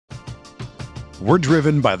We're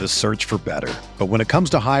driven by the search for better. But when it comes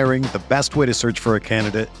to hiring, the best way to search for a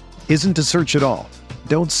candidate isn't to search at all.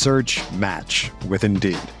 Don't search, match with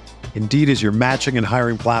Indeed. Indeed is your matching and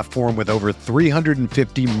hiring platform with over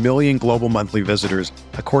 350 million global monthly visitors,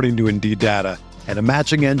 according to Indeed data, and a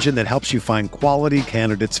matching engine that helps you find quality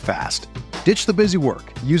candidates fast. Ditch the busy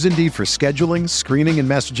work. Use Indeed for scheduling, screening, and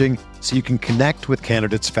messaging so you can connect with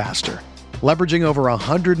candidates faster. Leveraging over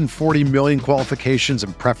 140 million qualifications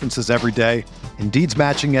and preferences every day, Indeed's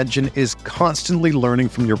matching engine is constantly learning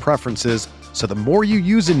from your preferences, so the more you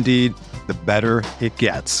use Indeed, the better it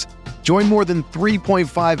gets. Join more than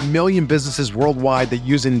 3.5 million businesses worldwide that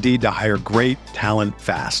use Indeed to hire great talent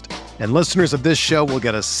fast. And listeners of this show will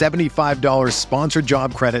get a $75 sponsored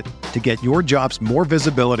job credit to get your jobs more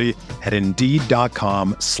visibility at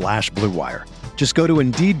Indeed.com/Blue Wire. Just go to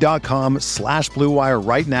Indeed.com/Blue Wire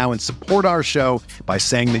right now and support our show by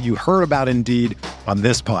saying that you heard about Indeed on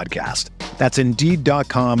this podcast. That's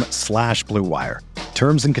Indeed.com/Blue Wire.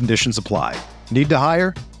 Terms and conditions apply. Need to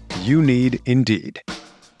hire? You need Indeed.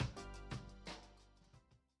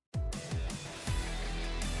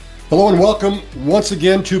 Hello and welcome once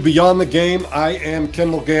again to Beyond the Game. I am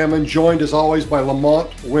Kendall Gammon, joined as always by Lamont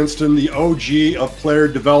Winston, the OG of player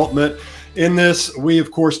development. In this, we of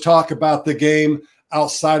course talk about the game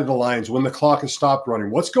outside of the lines when the clock has stopped running.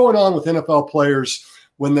 What's going on with NFL players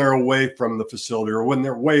when they're away from the facility or when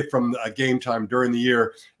they're away from game time during the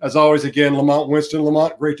year? As always, again, Lamont Winston.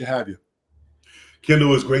 Lamont, great to have you.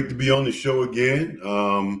 Kendall, it's great to be on the show again.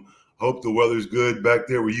 Hope the weather's good back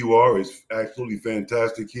there where you are. It's absolutely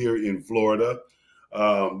fantastic here in Florida.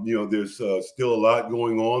 There's still a lot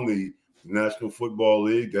going on. The National Football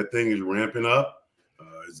League, that thing is ramping up.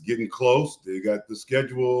 It's getting close. They got the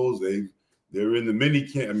schedules. They're in the mini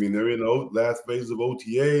camp. I mean, they're in the last phase of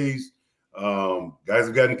OTAs. Guys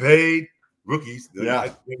have gotten paid. Rookies,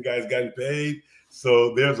 guys gotten paid.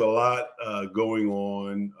 So there's a lot going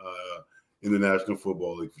on in the National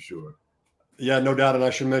Football League for sure. Yeah, no doubt. And I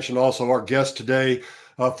should mention also our guest today,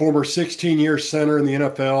 former 16-year center in the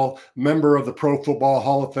NFL, member of the Pro Football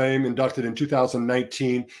Hall of Fame, inducted in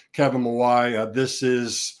 2019, Kevin Mawae. This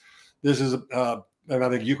is, and I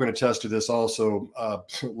think you can attest to this also,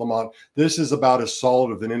 Lamont, this is about as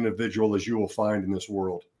solid of an individual as you will find in this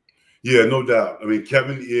world. Yeah, no doubt. I mean,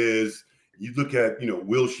 Kevin is, you look at,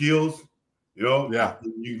 Will Shields, yeah,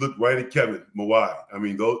 you look right at Kevin Mawae. I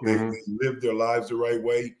mean, they live their lives the right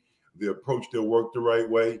way. They approach their work the right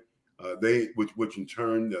way. Which in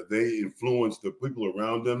turn, they influence the people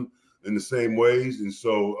around them in the same ways. And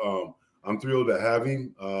so I'm thrilled to have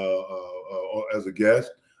him as a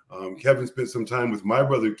guest. Kevin spent some time with my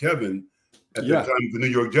brother Kevin at the time of the New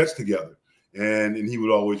York Jets together, and he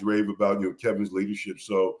would always rave about Kevin's leadership.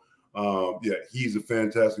 So he's a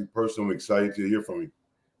fantastic person. I'm excited to hear from him.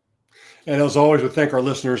 And as always, we thank our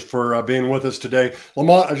listeners for being with us today.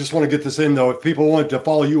 Lamont, I just want to get this in, though. If people wanted to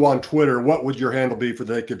follow you on Twitter, what would your handle be for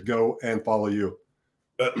they could go and follow you?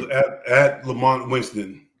 At Lamont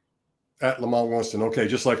Winston. At Lamont Winston. Okay,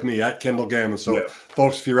 just like me, at Kendall Gammon. So,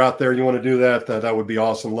 folks, if you're out there and you want to do that, that would be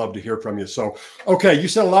awesome. Love to hear from you. So, okay, you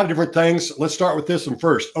said a lot of different things. Let's start with this one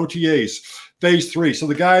first. OTAs, phase 3. So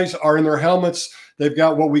the guys are in their helmets. They've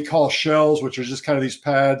got what we call shells, which are just kind of these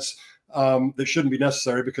pads that shouldn't be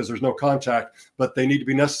necessary because there's no contact, but they need to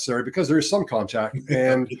be necessary because there is some contact.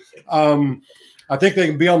 And I think they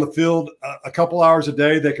can be on the field a couple hours a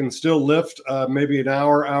day. They can still lift maybe an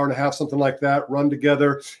hour, hour and a half, something like that, run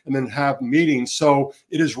together, and then have meetings. So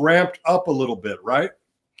it is ramped up a little bit, right?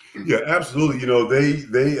 Yeah, absolutely.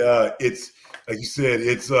 It's like you said,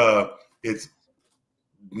 it's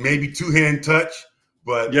maybe two-hand touch.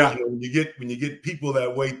 But when you get people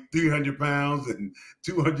that weigh 300 pounds and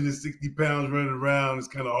 260 pounds running around, it's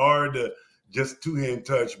kind of hard to just two-hand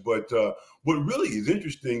touch. But what really is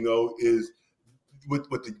interesting, though, is what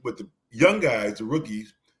the young guys, the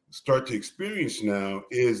rookies, start to experience now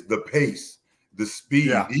is the pace, the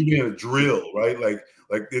speed, even in a drill, right? Like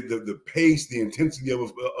the pace, the intensity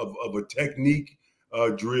of a technique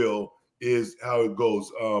drill is how it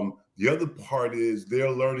goes. The other part is they're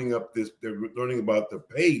learning about the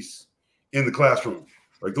pace in the classroom.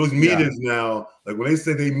 Like those meetings now, like when they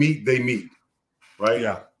say they meet, right?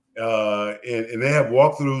 Yeah. And they have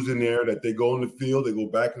walkthroughs in there that they go in the field, they go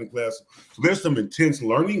back in the class. So there's some intense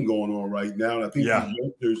learning going on right now. And I think these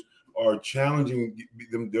youngsters are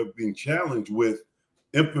they're being challenged with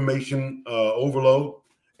information overload.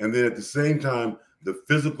 And then at the same time, the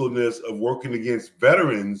physicalness of working against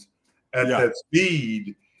veterans at that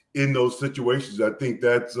speed in those situations. I think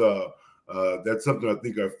that's something I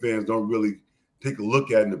think our fans don't really take a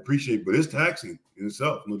look at and appreciate, but it's taxing in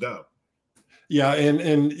itself, no doubt. Yeah,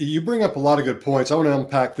 and you bring up a lot of good points. I want to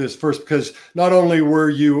unpack this first because not only were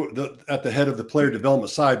you at the head of the player development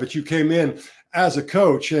side, but you came in as a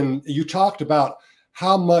coach and you talked about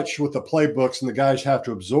how much with the playbooks and the guys have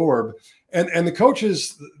to absorb. And the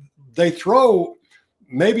coaches, they throw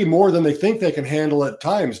maybe more than they think they can handle at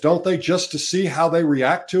times, don't they, just to see how they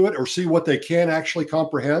react to it or see what they can actually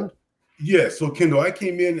comprehend? Yeah, so Kendall, I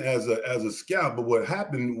came in as a scout, but what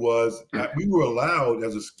happened was we were allowed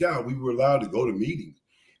as a scout, we were allowed to go to meetings,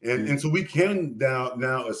 and so we can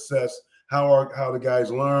now assess how the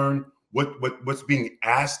guys learn, what's being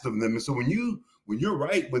asked of them, and so when you're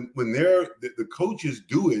right, when they're the coaches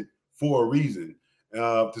do it for a reason,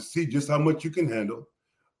 to see just how much you can handle.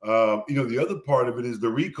 The other part of it is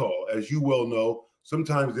the recall, as you well know.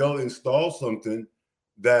 Sometimes they'll install something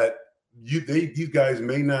that these guys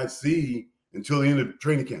may not see until the end of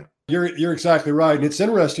training camp. You're exactly right. And it's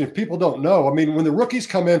interesting if people don't know. I mean, when the rookies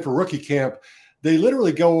come in for rookie camp, they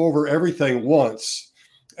literally go over everything once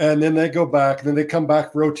and then they go back and then they come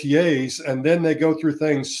back for OTAs and then they go through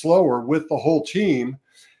things slower with the whole team.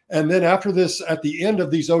 And then after this, at the end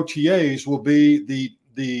of these OTAs will be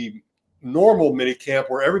the normal mini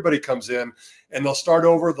camp where everybody comes in and they'll start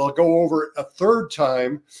over. They'll go over a third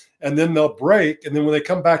time and then they'll break. And then when they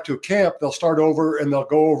come back to a camp, they'll start over and they'll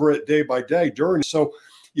go over it day by day during. So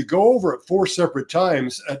you go over it 4 separate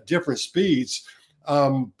times at different speeds.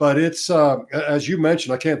 But it's, as you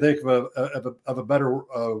mentioned, I can't think of a better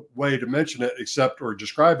way to mention it except or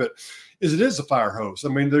describe it, is it is a fire hose. I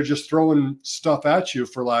mean, they're just throwing stuff at you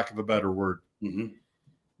for lack of a better word. Mm-hmm.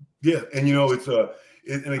 Yeah. And,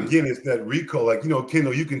 and again, it's that recall. Like,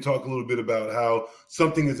 Kendall, you can talk a little bit about how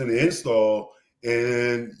something is an install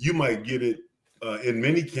and you might get it in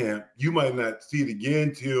minicamp. You might not see it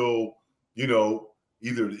again till,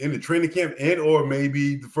 either in the training camp and or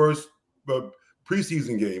maybe the first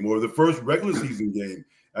preseason game or the first regular season game.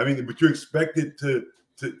 I mean, but you're expected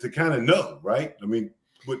to kind of know, right? I mean,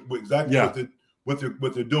 what exactly what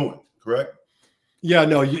they're doing, correct? Yeah,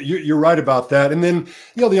 no, you're right about that. And then,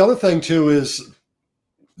 the other thing too is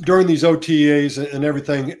during these OTAs and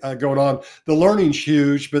everything going on, the learning's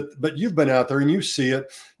huge, but you've been out there and you see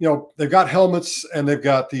it. They've got helmets and they've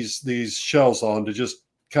got these shells on to just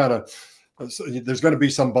kind of, there's going to be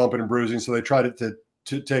some bumping and bruising. So they try to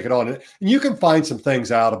take it on. And you can find some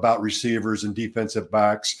things out about receivers and defensive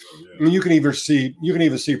backs. Yeah. I mean, you can even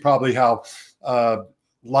see probably how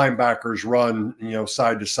linebackers run,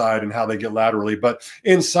 side to side and how they get laterally, but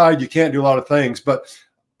inside you can't do a lot of things. But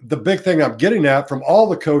the big thing I'm getting at from all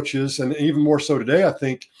the coaches, and even more so today, I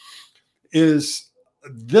think, is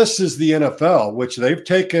this is the NFL, which they've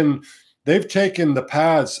taken the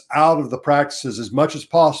pads out of the practices as much as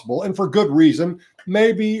possible, and for good reason,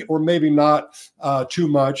 maybe or maybe not too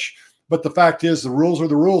much. But the fact is, the rules are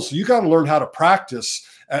the rules. So you got to learn how to practice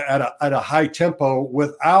at a high tempo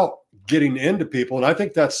without getting into people. And I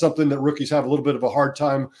think that's something that rookies have a little bit of a hard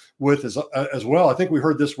time with as well. I think we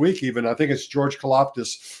heard this week even, I think it's George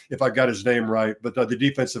Kalafdis, if I got his name right, but the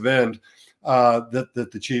defensive end that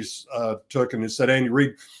the Chiefs took, and it said Andy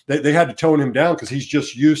Reid, they had to tone him down because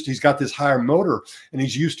he's got this higher motor and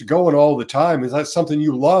he's used to going all the time. Is that something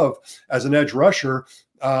you love as an edge rusher?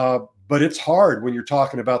 But it's hard when you're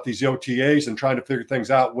talking about these OTAs and trying to figure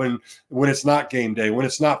things out when it's not game day, when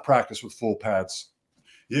it's not practice with full pads.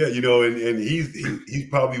 Yeah, and he's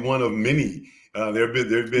probably one of many. There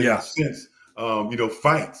have been since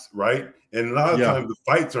fights, right? And a lot of times the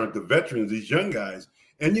fights aren't the veterans, these young guys.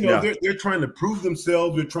 And they're trying to prove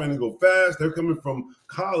themselves. They're trying to go fast. They're coming from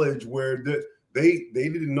college where they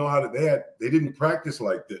didn't know how to. They didn't practice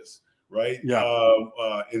like this, right? Yeah.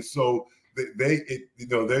 And so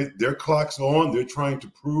their clock's on. They're trying to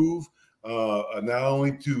prove not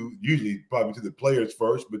only usually probably to the players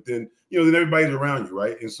first, but then then everybody's around you,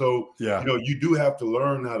 right? And so you do have to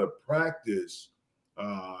learn how to practice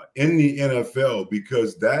in the NFL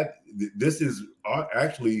because this is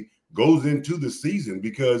actually goes into the season,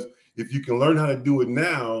 because if you can learn how to do it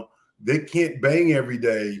now, they can't bang every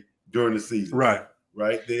day during the season. Right.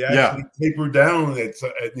 They actually taper down at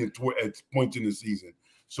points in the season.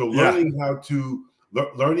 So learning how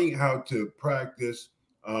to practice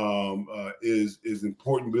is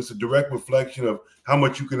important, but it's a direct reflection of how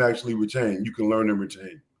much you can actually retain. You can learn and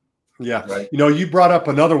retain. Yeah. Right. You brought up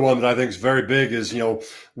another one that I think is very big is,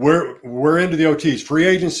 we're into the OTs. Free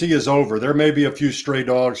agency is over. There may be a few stray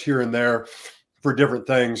dogs here and there for different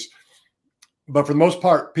things, but for the most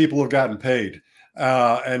part, people have gotten paid.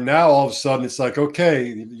 And now all of a sudden it's like,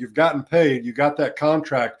 okay, you've gotten paid. You got that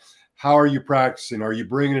contract. How are you practicing? Are you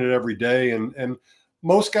bringing it every day? And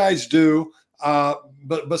most guys do.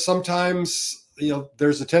 But sometimes,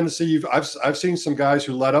 there's a tendency. I've seen some guys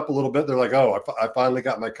who let up a little bit. They're like, oh, I finally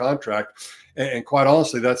got my contract. And quite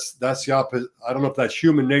honestly, that's the opposite. I don't know if that's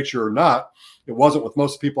human nature or not. It wasn't with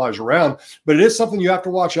most people I was around, but it is something you have to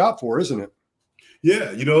watch out for, isn't it?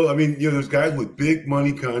 Yeah, there's guys with big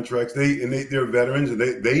money contracts. They're veterans,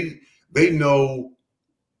 and they know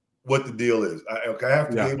what the deal is. I have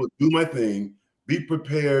to be able to do my thing, be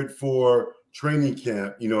prepared for training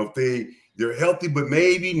camp. If they're healthy, but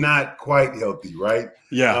maybe not quite healthy, right?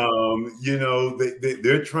 Yeah.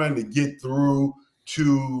 They're trying to get through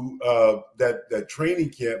to that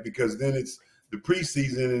training camp, because then it's the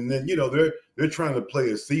preseason, and then they're trying to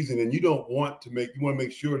play a season, and you want to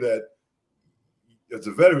make sure that as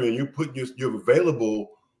a veteran you're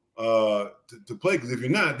available to play, because if you're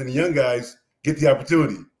not, then the young guys get the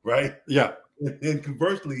opportunity, right? Yeah. And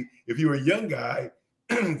conversely, if you're a young guy,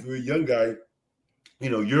 you're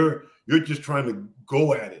just trying to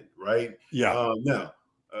go at it, right? Yeah. Now,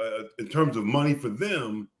 in terms of money for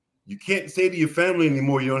them, you can't say to your family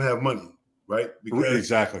anymore you don't have money, right? Because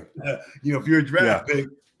exactly. If you're a draft pick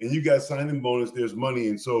and you got signing bonus, there's money,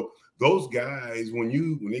 and so those guys, when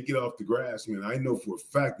they get off the grass, man, I know for a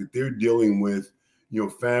fact that they're dealing with,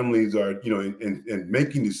 families are, and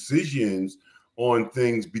making decisions on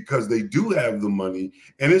things because they do have the money,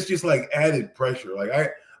 and it's just like added pressure. Like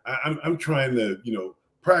I'm trying to,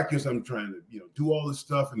 practice. I'm trying to, do all this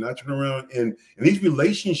stuff and not turn around. And these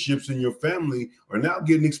relationships in your family are now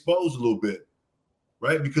getting exposed a little bit,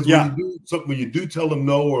 right? Because when you do tell them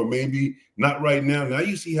no, or maybe not right now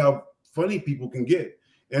you see how funny people can get.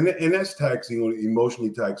 And that's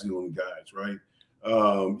emotionally taxing on the guys, right?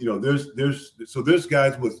 There's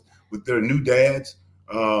guys with their new dads.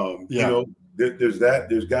 There's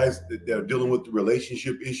guys that are dealing with the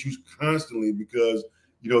relationship issues constantly because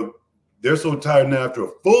they're so tired now after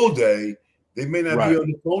a full day, they may not be on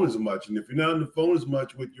the phone as much. And if you're not on the phone as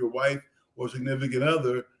much with your wife or significant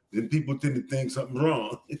other, then people tend to think something's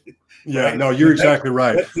wrong. Yeah, right? No, you're exactly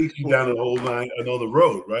right. That takes you down the whole line, another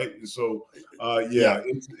road, right? And so,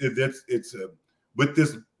 it's with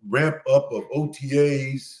this ramp up of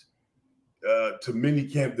OTAs to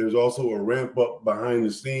minicamp, there's also a ramp up behind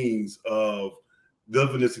the scenes of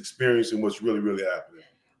living this experience and what's really, really happening.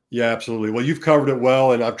 Yeah, absolutely. Well, you've covered it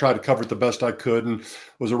well, and I've tried to cover it the best I could and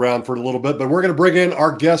was around for a little bit. But we're going to bring in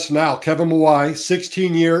our guest now, Kevin Mawae,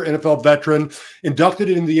 16-year NFL veteran, inducted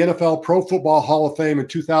into the NFL Pro Football Hall of Fame in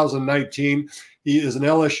 2019. He is an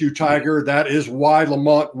LSU Tiger. That is why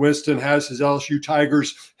Lamont Winston has his LSU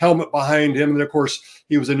Tigers helmet behind him. And, of course,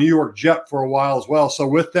 he was a New York Jet for a while as well. So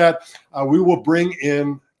with that, we will bring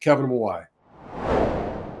in Kevin Mawae.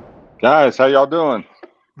 Guys, how y'all doing?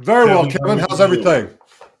 Very well, Kevin. How's everything?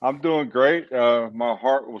 I'm doing great. My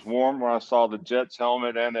heart was warm when I saw the Jets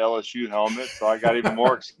helmet and the LSU helmet, so I got even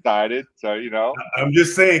more excited. So, I'm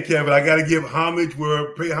just saying, Kevin, I got to give pay homage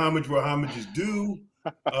where homage is due.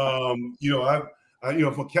 I'm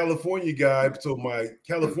a California guy, so my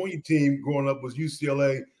California team growing up was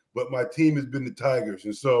UCLA, but my team has been the Tigers,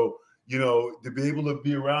 and so to be able to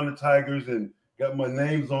be around the Tigers and got my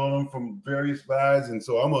names on them from various guys, and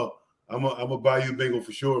so I'm a Bayou Bengal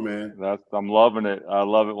for sure, man. I'm loving it. I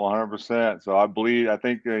love it 100%. So I bleed. I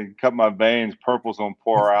think they cut my veins. Purple's gonna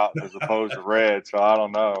pour out as opposed to red. So I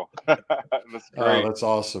don't know. That's great. Oh, that's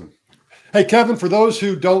awesome. Hey, Kevin, for those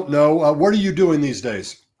who don't know, what are you doing these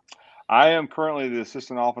days? I am currently the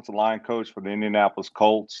assistant offensive line coach for the Indianapolis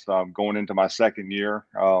Colts. I'm going into my second year.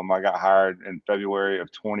 I got hired in February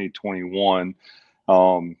of 2021.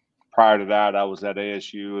 Prior to that, I was at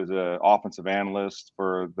ASU as an offensive analyst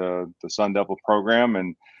for the Sun Devil program.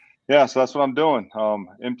 And so that's what I'm doing.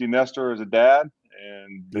 Empty nester as a dad,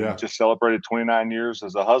 and just celebrated 29 years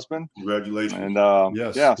as a husband. Congratulations. And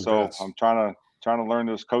congrats. So I'm trying to learn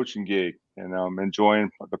this coaching gig, and I'm enjoying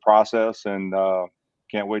the process, and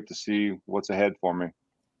can't wait to see what's ahead for me.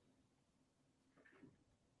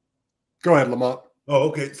 Go ahead, Lamont. Oh,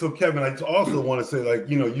 okay. So Kevin, I also want to say,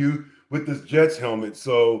 you with this Jets helmet,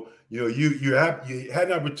 so you had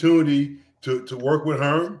an opportunity to work with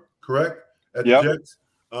Herm, correct? At the Jets.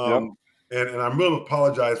 And I'm really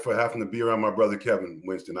apologize for having to be around my brother Kevin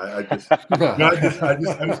Winston. I'm just going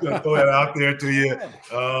to throw that out there to you.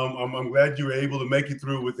 I'm glad you were able to make it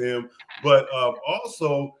through with him, but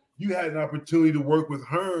also you had an opportunity to work with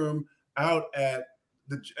Herm out at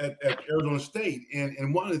Arizona State.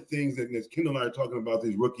 And one of the things that as Kendall and I are talking about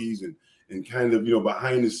these rookies and kind of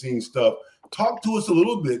behind the scenes stuff. Talk to us a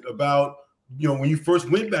little bit about when you first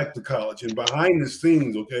went back to college and behind the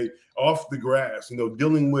scenes, okay, off the grass,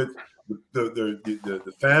 dealing with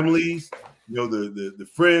the families, the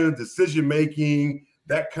friends, decision making,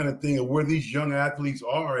 that kind of thing of where these young athletes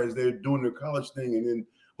are as they're doing their college thing and then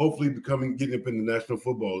hopefully getting up in the National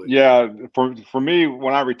Football League? Yeah, for me,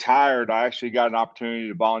 when I retired, I actually got an opportunity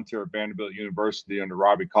to volunteer at Vanderbilt University under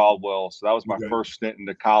Robbie Caldwell. So that was my first stint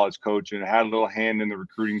into college coaching. I had a little hand in the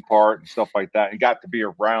recruiting part and stuff like that, and got to be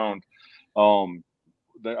around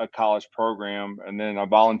a college program. And then I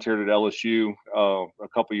volunteered at LSU a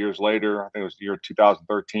couple years later. I think it was the year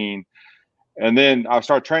 2013. And then I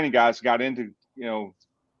started training guys, got into,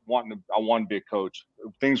 I wanted to be a coach.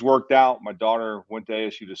 Things worked out. My daughter went to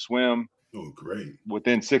ASU to swim. Oh, great.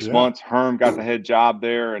 Within 6 months, Herm got the head job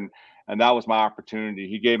there, and that was my opportunity.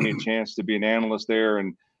 He gave me a chance to be an analyst there.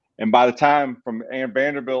 And by the time from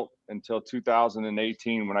Vanderbilt until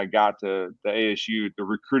 2018, when I got to the ASU, the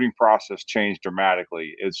recruiting process changed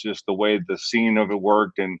dramatically. It's just the way the scene of it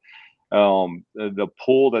worked, and the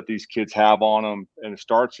pull that these kids have on them. And it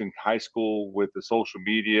starts in high school with the social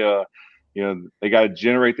media. They got to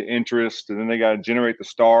generate the interest, and then they got to generate the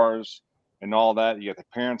stars and all that. You got the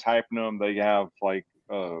parents hyping them. They have like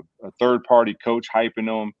a third-party coach hyping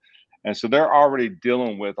them. And so they're already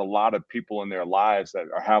dealing with a lot of people in their lives that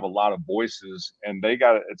have a lot of voices, and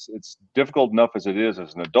it's difficult enough as it is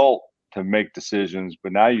as an adult to make decisions.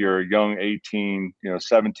 But now you're a young 17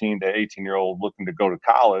 to 18-year-old looking to go to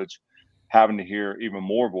college, having to hear even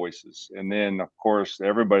more voices. And then, of course,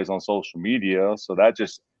 everybody's on social media. So that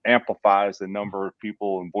just amplifies the number of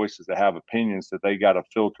people and voices that have opinions that they got to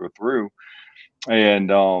filter through. And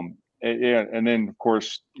then, of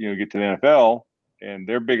course, you get to the NFL, and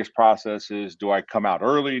their biggest process is, do I come out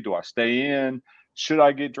early? Do I stay in? Should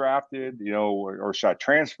I get drafted? Or should I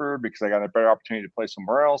transfer because I got a better opportunity to play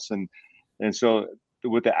somewhere else? And so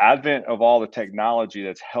with the advent of all the technology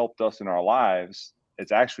that's helped us in our lives,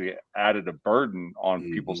 it's actually added a burden on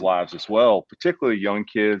people's lives as well, particularly young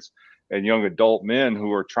kids and young adult men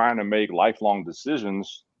who are trying to make lifelong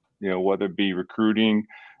decisions, whether it be recruiting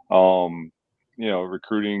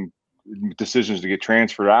decisions to get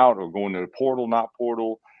transferred out or going to the portal, not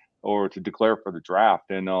portal, or to declare for the draft.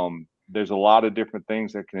 And there's a lot of different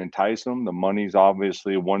things that can entice them. The money's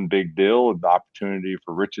obviously one big deal, the opportunity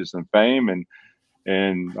for riches and fame. And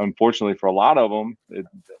unfortunately for a lot of them,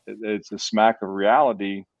 it's a smack of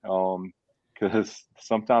reality, because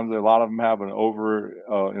sometimes a lot of them have an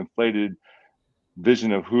inflated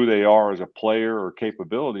vision of who they are as a player or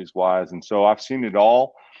capabilities wise. And so I've seen it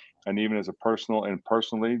all. And even as a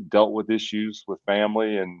personally dealt with issues with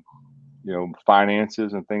family and,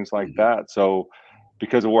 finances and things like that. So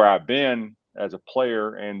because of where I've been as a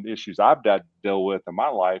player and issues I've had to deal with in my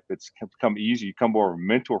life, it's become easy. You become more of a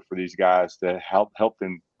mentor for these guys to help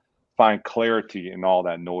them find clarity in all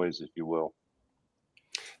that noise, if you will.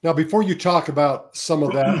 Now, before you talk about some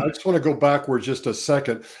of that, I just want to go backward just a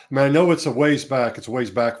second. I know it's a ways back. It's a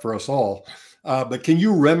ways back for us all. But can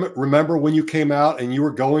you remember when you came out and you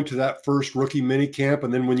were going to that first rookie mini camp,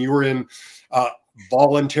 and then when you were in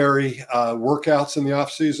voluntary workouts in the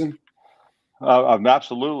off season?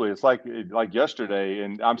 Absolutely. It's like yesterday,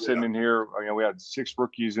 and I'm sitting in here. We had 6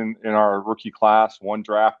 rookies in our rookie class, 1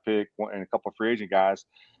 draft pick, and a couple of free agent guys.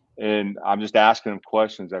 And I'm just asking them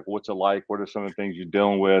questions like, what's it like? What are some of the things you're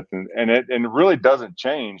dealing with? And it really doesn't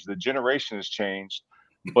change. The generation has changed,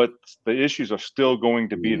 but the issues are still going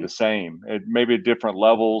to be the same. It maybe at different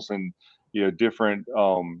levels and, different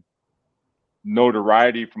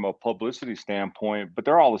notoriety from a publicity standpoint, but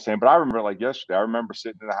they're all the same. But I remember like yesterday, I remember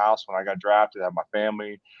sitting in the house when I got drafted, I had my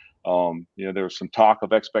family. There was some talk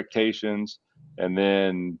of expectations, and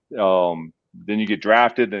then you get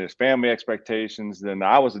drafted, and there's family expectations. Then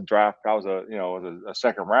I was a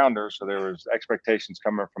second rounder, so there was expectations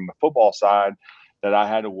coming from the football side that I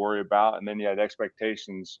had to worry about, and then you had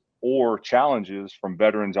expectations or challenges from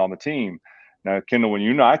veterans on the team. Now, Kendall, when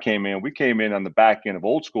you and I came in, we came in on the back end of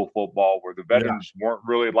old school football where the veterans weren't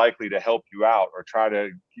really likely to help you out or try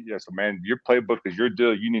to, so man, your playbook is your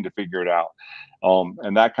deal. You need to figure it out,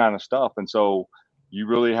 and that kind of stuff. And so you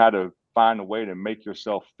really had to find a way to make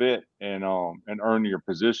yourself fit and earn your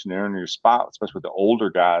position, earn your spot, especially with the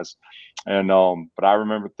older guys. And but I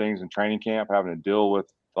remember things in training camp having to deal with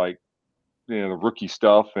the rookie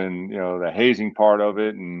stuff and the hazing part of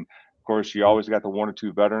it. And of course, you always got the 1 or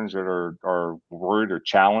 2 veterans that are worried or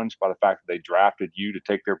challenged by the fact that they drafted you to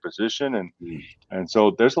take their position. And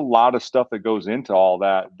so there's a lot of stuff that goes into all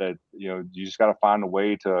that you just got to find a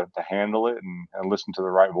way to handle it and listen to the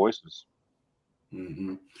right voices.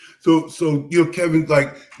 Mm-hmm. So Kevin,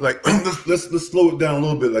 like let's slow it down a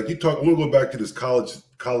little bit. Like you talk, I want to go back to this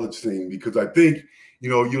college thing, because I think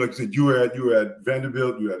you like I said, you were at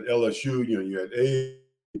Vanderbilt, you were at LSU, you had A.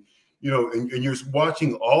 And you're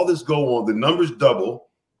watching all this go on. The numbers double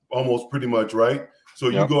almost pretty much, right? So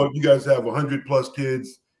you guys have 100+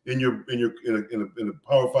 kids in a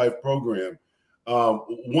Power 5 program.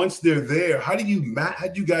 Once they're there, how do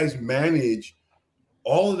you guys manage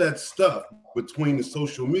all of that stuff between the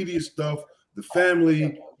social media stuff, the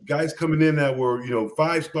family, guys coming in that were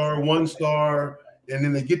 5-star, 1-star, and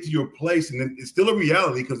then they get to your place, and then it's still a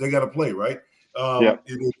reality because they got to play, right?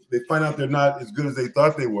 They find out they're not as good as they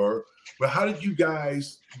thought they were. But how did you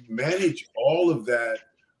guys manage all of that?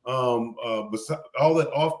 All that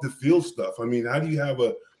off the field stuff. I mean, how do you have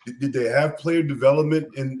did they have player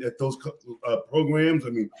development at those programs? I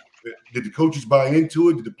mean, did the coaches buy into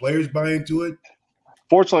it? Did the players buy into it?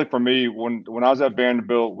 Fortunately for me, when I was at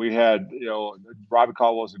Vanderbilt, we had, Robbie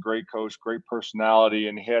Caldwell was a great coach, great personality,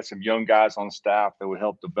 and he had some young guys on staff that would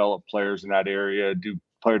help develop players in that area, do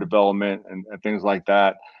player development and things like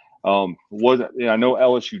that. I know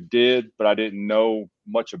LSU did, but I didn't know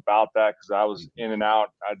much about that because I was in and out.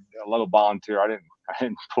 I love a volunteer. I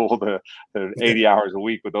didn't pull the 80 hours a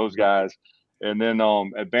week with those guys. And then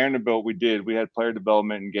at Vanderbilt, we had player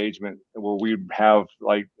development engagement where we'd have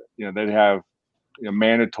they'd have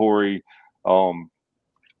mandatory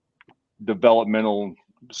developmental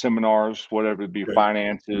seminars, whatever it be,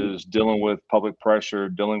 finances, dealing with public pressure,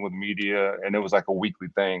 dealing with media, and it was like a weekly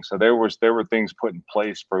thing. So there were things put in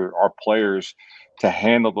place for our players to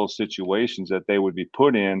handle those situations that they would be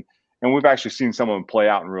put in, and we've actually seen some of them play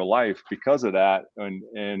out in real life because of that, and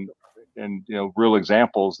real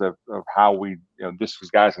examples of how this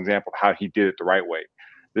was guy's example of how he did it the right way.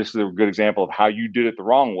 This is a good example of how you did it the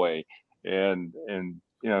wrong way. And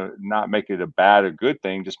not make it a bad or good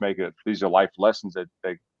thing, just make it, these are life lessons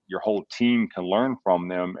that your whole team can learn from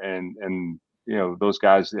them. And those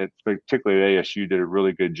guys, particularly at ASU, did a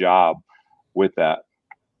really good job with that.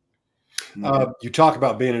 You talk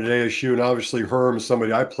about being at ASU, and obviously Herm is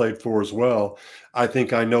somebody I played for as well. I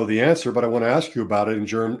think I know the answer, but I want to ask you about it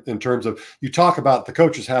in terms of, you talk about the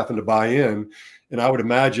coaches having to buy in, and I would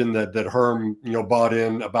imagine that Herm, bought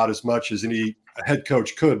in about as much as any head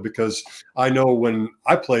coach could, because I know when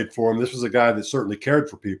I played for him, this was a guy that certainly cared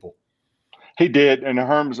for people. He did, and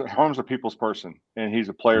Herm's a people's person, and he's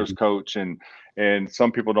a player's coach, and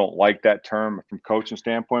some people don't like that term from coaching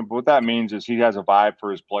standpoint, but what that means is he has a vibe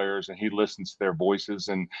for his players and he listens to their voices.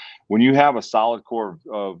 And when you have a solid core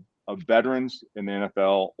of veterans in the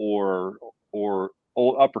NFL or old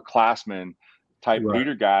upperclassmen type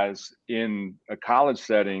leader guys in a college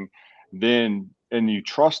setting, and you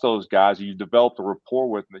trust those guys, you develop a rapport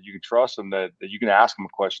with them, that you can trust them, that you can ask them a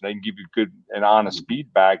question, they can give you good and honest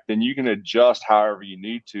feedback, then you can adjust however you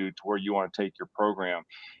need to where you want to take your program.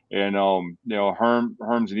 And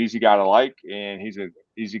Herm's an easy guy to like, and he's an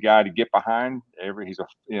easy guy to get behind.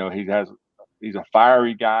 He's a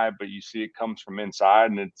fiery guy, but you see it comes from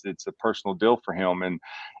inside, and it's a personal deal for him.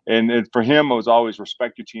 And for him, it was always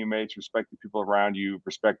respect your teammates, respect the people around you,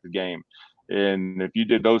 respect the game. And if you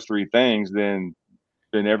did those three things, then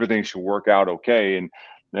everything should work out okay. And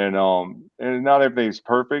not everything's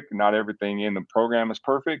perfect. Not everything in the program is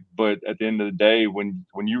perfect. But at the end of the day, when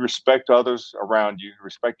you respect others around you,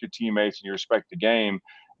 respect your teammates, and you respect the game,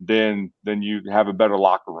 then you have a better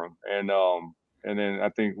locker room. And then I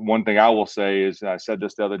think one thing I will say is, and I said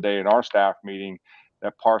this the other day in our staff meeting,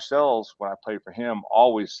 that Parcells, when I played for him,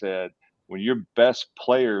 always said, when your best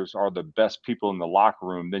players are the best people in the locker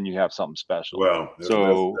room, then you have something special. Well,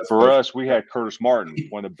 that's for us, we had Curtis Martin,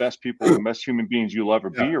 one of the best people, the best human beings you'll ever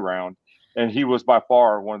be around. And he was by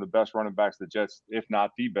far one of the best running backs the Jets, if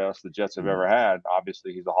not the best the Jets have ever had.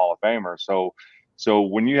 Obviously, he's a Hall of Famer. So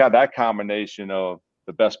when you have that combination of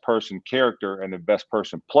the best person character and the best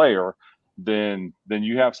person player, then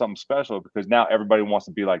you have something special, because now everybody wants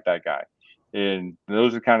to be like that guy. And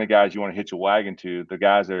those are the kind of guys you want to hitch a wagon to. The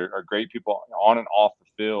guys that are great people on and off the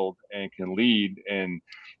field and can lead and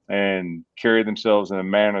carry themselves in a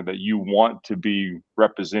manner that you want to be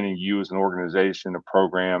representing you as an organization, a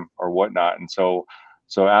program, or whatnot. And so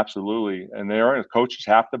absolutely. And coaches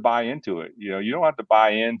have to buy into it. You don't have to buy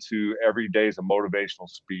into every day as a motivational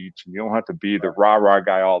speech, and you don't have to be the rah-rah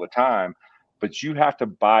guy all the time, but you have to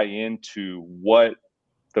buy into what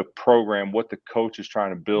the program, what the coach is trying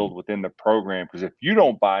to build within the program. Because if you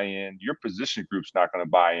don't buy in, your position group's not going to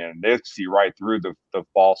buy in. They see right through the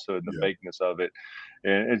falsehood and the fakeness of it.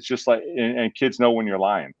 And it's just like, and kids know when you're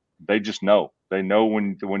lying. They just know. They know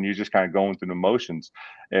when you're just kind of going through the motions.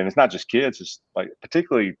 And it's not just kids, it's like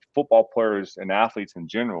particularly football players and athletes in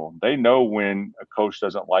general. They know when a coach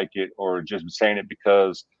doesn't like it, or just saying it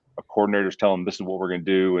because a coordinator's telling them this is what we're going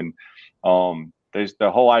to do. And there's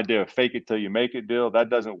the whole idea of fake it till you make it deal that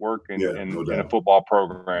doesn't work in a football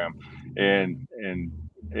program. And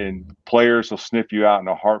and players will sniff you out in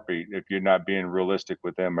a heartbeat if you're not being realistic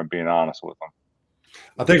with them and being honest with them.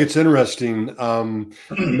 I think it's interesting. You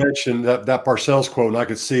mentioned that Parcells quote, and I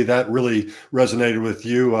could see that really resonated with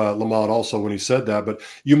you, Lamont, also when he said that. But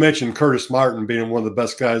you mentioned Curtis Martin being one of the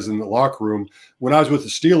best guys in the locker room. When I was with the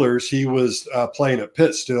Steelers, he was playing at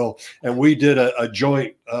Pitt still, and we did a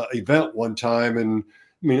joint event one time. And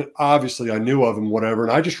I mean, obviously I knew of him, whatever.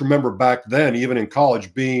 And I just remember back then, even in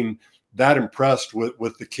college, being that impressed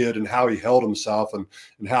with the kid and how he held himself and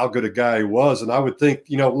how good a guy he was. And I would think,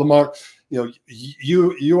 Lamont,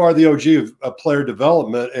 you are the OG of player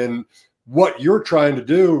development, and what you're trying to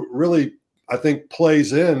do really, I think,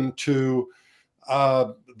 plays into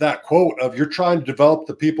that quote of you're trying to develop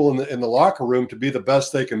the people in the locker room to be the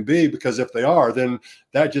best they can be, because if they are, then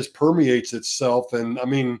that just permeates itself. And I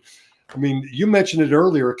mean, you mentioned it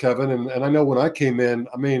earlier, Kevin, and I know when I came in,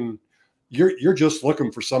 I mean, you're just looking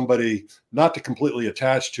for somebody not to completely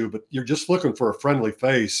attach to, but you're just looking for a friendly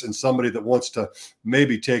face and somebody that wants to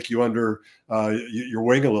maybe take you under your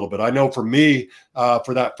wing a little bit. I know for me,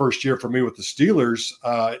 for that first year for me with the Steelers,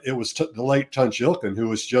 it was the late Tunch Ilkin, who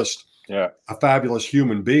was just a fabulous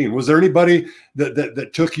human being. Was there anybody that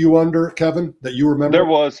took you under, Kevin, that you remember? There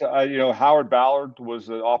was, Howard Ballard was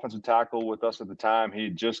the offensive tackle with us at the time. He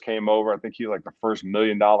just came over. I think he was like the first $1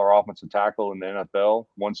 million offensive tackle in the NFL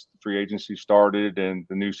once the free agency started and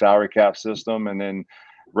the new salary cap system. And then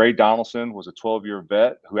Ray Donaldson was a 12-year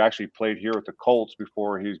vet who actually played here with the Colts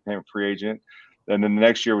before he became a free agent. And then the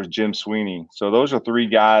next year was Jim Sweeney. So those are three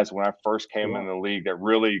guys when I first came into the league that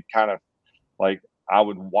really kind of like, I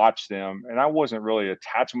would watch them, and I wasn't really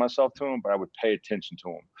attaching myself to them, but I would pay attention to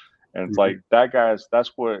them. And it's like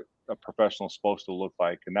that's what a professional is supposed to look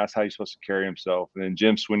like, and that's how he's supposed to carry himself. And then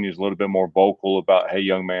Jim Sweeney is a little bit more vocal about, hey,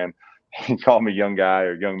 young man, he called me young guy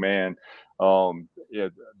or young man.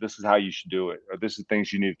 This is how you should do it, or this is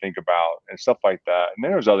things you need to think about, and stuff like that. And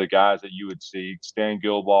then there's other guys that you would see. Stan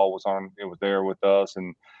Gilball was there with us,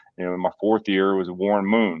 and in my fourth year was Warren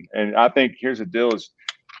Moon. And I think here's the deal is,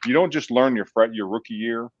 you don't just learn your rookie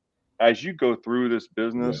year. As you go through this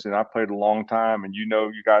business, and I played a long time, and you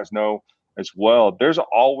guys know as well, there's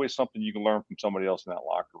always something you can learn from somebody else in that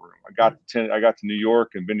locker room. I got to New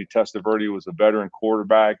York, and Vinny Testaverde was a veteran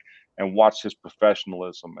quarterback, and watched his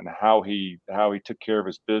professionalism and how he took care of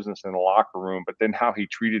his business in the locker room, but then how he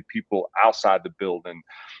treated people outside the building.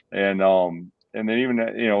 And then even,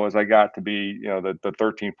 as I got to be, the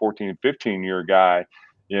 13, 14, and 15-year guy,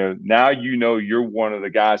 now you're one of the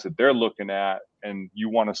guys that they're looking at, and you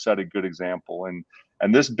want to set a good example.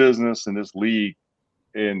 And this business and this league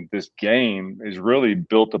and this game is really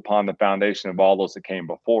built upon the foundation of all those that came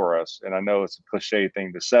before us. And I know it's a cliche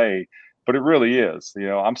thing to say, but it really is.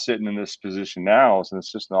 I'm sitting in this position now as an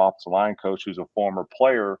assistant offensive line coach who's a former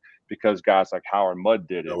player because guys like Howard Mudd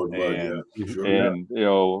did it.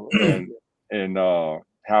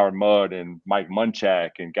 Howard Mudd and Mike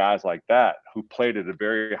Munchak and guys like that who played at a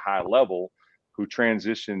very high level, who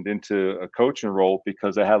transitioned into a coaching role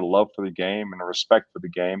because they had a love for the game and a respect for the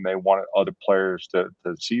game. They wanted other players to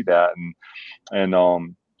see that. And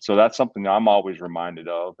so that's something that I'm always reminded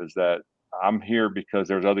of, is that I'm here because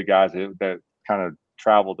there's other guys that kind of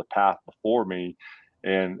traveled the path before me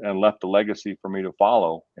and left a legacy for me to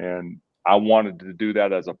follow. And I wanted to do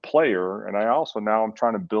that as a player, and now I'm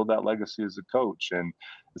trying to build that legacy as a coach, and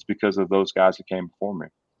it's because of those guys that came before me.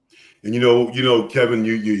 And Kevin,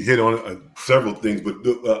 you hit on several things, but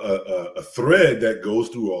a thread that goes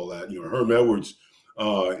through all that. Herm Edwards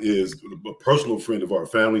is a personal friend of our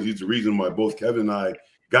family. He's the reason why both Kevin and I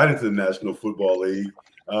got into the National Football League.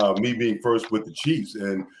 Me being first with the Chiefs,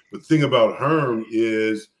 and the thing about Herm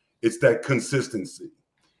is it's that consistency,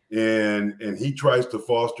 and he tries to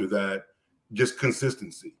foster that. Just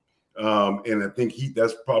consistency. And I think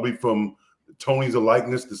that's probably from Tony's a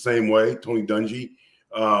likeness the same way, Tony Dungy.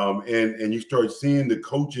 And you start seeing the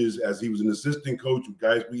coaches as he was an assistant coach with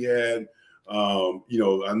guys we had. I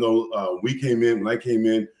know when I came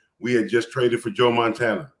in, we had just traded for Joe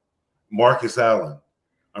Montana, Marcus Allen.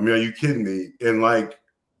 I mean, are you kidding me? In like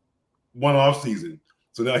one off season.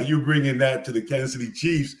 So now you're bringing that to the Kansas City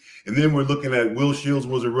Chiefs. And then we're looking at Will Shields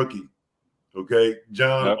was a rookie. Okay,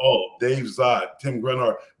 John Alt, Dave Zott, Tim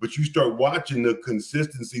Grenard, but you start watching the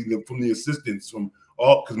consistency from the assistants from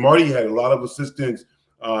all, because Marty had a lot of assistants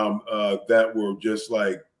that were just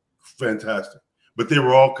like fantastic, but they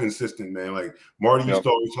were all consistent, man. Like Marty used to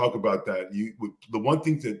always talk about that. The one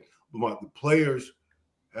thing that the players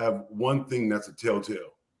have one thing that's a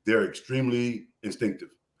telltale: they're extremely instinctive,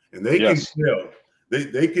 and they can tell.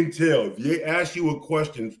 They can tell if they ask you a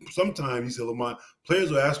question. Sometimes, he said, Lamont, players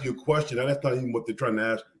will ask you a question, and that's not even what they're trying to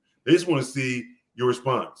ask you. They just want to see your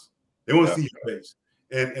response. They want to see your face.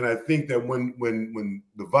 And I think that when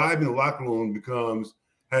the vibe in the locker room becomes,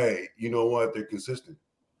 hey, you know what, they're consistent.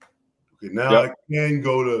 Okay, now I can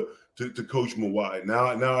go to Coach Mawai.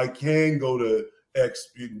 Now I can go to X,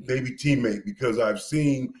 maybe teammate, because I've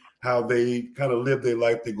seen how they kind of live their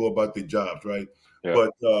life, they go about their jobs, right? Yeah.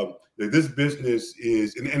 But this business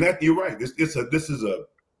is, and that you're right. This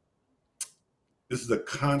is a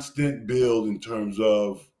constant build in terms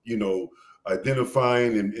of, you know,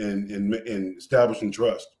 identifying and establishing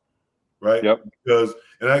trust, right? Yep. Because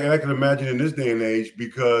I can imagine in this day and age,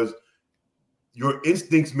 because your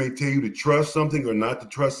instincts may tell you to trust something or not to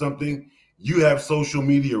trust something. You have social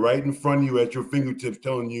media right in front of you at your fingertips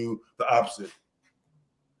telling you the opposite.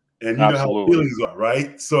 And you know how feelings are,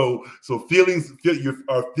 right? So our feelings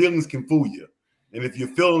can fool you. And if you're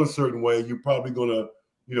feeling a certain way, you're probably gonna,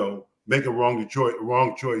 you know, make a wrong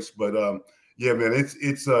choice. But yeah, man, it's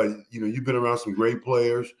you know, you've been around some great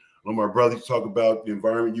players. My brother talk about the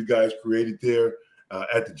environment you guys created there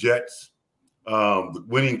at the Jets, the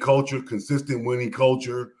winning culture, consistent winning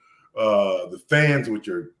culture, the fans, which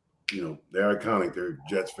are, you know, they're iconic. They're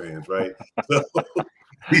Jets fans, right? So,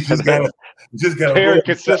 you just gotta roll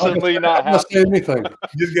consistently not happy. Anything.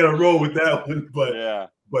 You just gotta roll with that one. But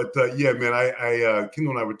yeah, man, I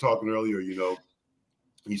Kendall and I were talking earlier. You know,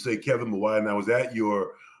 you say Kevin Mawai, and I was at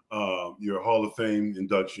your Hall of Fame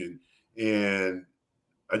induction, and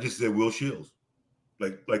I just said Will Shields.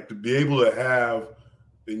 Like to be able to have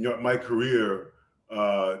in my career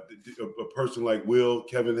a person like Will,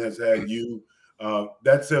 Kevin has had you.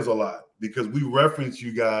 That says a lot, because we reference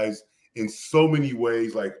you guys in so many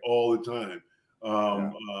ways, like all the time.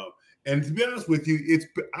 And to be honest with you,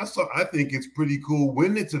 I think it's pretty cool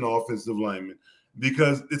when it's an offensive lineman,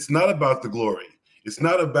 because it's not about the glory. It's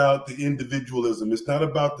not about the individualism. It's not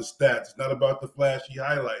about the stats. It's not about the flashy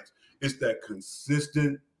highlights. It's that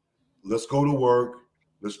consistent, let's go to work,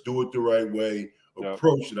 let's do it the right way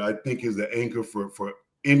approach that I think is the anchor for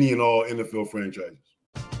any and all NFL franchises.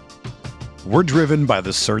 We're driven by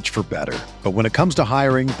the search for better. But when it comes to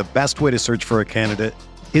hiring, the best way to search for a candidate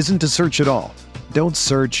isn't to search at all. Don't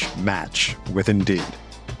search, match with Indeed.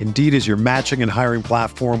 Indeed is your matching and hiring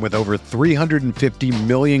platform with over 350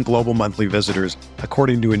 million global monthly visitors,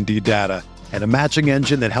 according to Indeed data, and a matching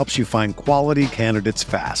engine that helps you find quality candidates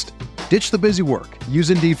fast. Ditch the busy work. Use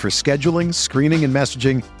Indeed for scheduling, screening, and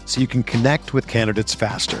messaging so you can connect with candidates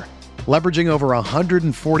faster. Leveraging over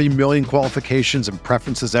 140 million qualifications and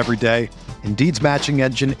preferences every day, Indeed's matching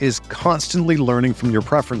engine is constantly learning from your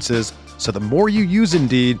preferences, so the more you use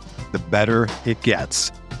Indeed, the better it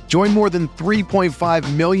gets. Join more than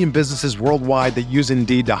 3.5 million businesses worldwide that use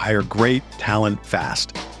Indeed to hire great talent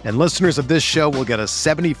fast. And listeners of this show will get a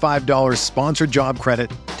 $75 sponsored job credit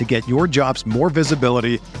to get your jobs more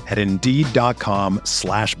visibility at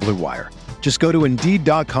Indeed.com/Blue Wire. Just go to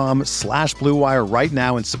Indeed.com/Blue Wire right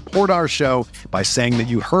now and support our show by saying that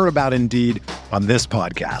you heard about Indeed on this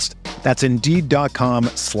podcast. That's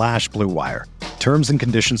Indeed.com/Blue Wire. Terms and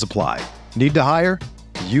conditions apply. Need to hire?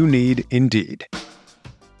 You need Indeed.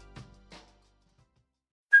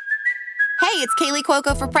 Hey, it's Kaylee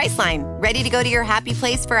Cuoco for Priceline. Ready to go to your happy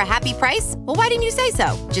place for a happy price? Well, why didn't you say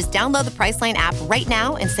so? Just download the Priceline app right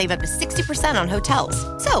now and save up to 60% on hotels.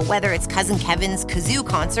 So whether it's Cousin Kevin's Kazoo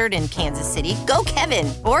Concert in Kansas City, go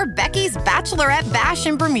Kevin, or Becky's Bachelorette Bash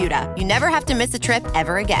in Bermuda, you never have to miss a trip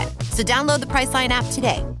ever again. So download the Priceline app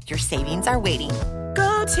today. Your savings are waiting.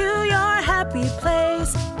 Go to your happy place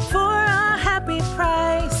for a happy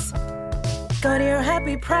price. Go to your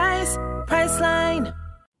happy price, Priceline.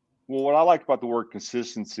 Well, what I like about the word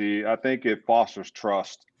consistency, I think it fosters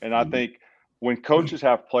trust. And I think when coaches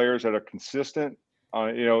have players that are consistent,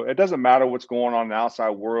 you know, it doesn't matter what's going on in the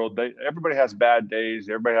outside world. Everybody has bad days.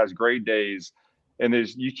 Everybody has great days. And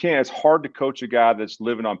it's hard to coach a guy that's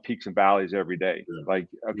living on peaks and valleys every day. Yeah. Like,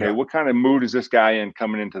 okay, what kind of mood is this guy in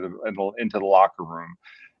coming into the locker room?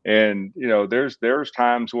 And, you know, there's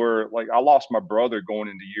times where, like, I lost my brother going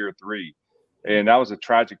into year 3. And that was a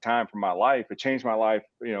tragic time for my life. It changed my life,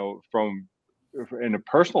 you know, in a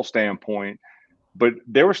personal standpoint. But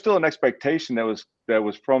there was still an expectation that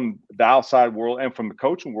was from the outside world and from the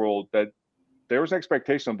coaching world, that there was an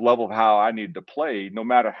expectation of level of how I needed to play, no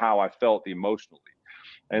matter how I felt emotionally.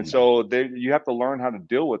 And so you have to learn how to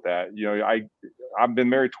deal with that. You know, I've been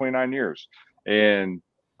married 29 years, and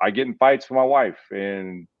I get in fights with my wife,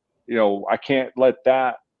 and, you know, I can't let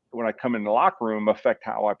that, when I come in the locker room, affect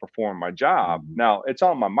how I perform my job. Now, it's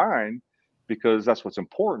on my mind because that's what's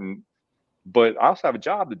important, but I also have a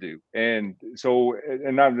job to do. And so,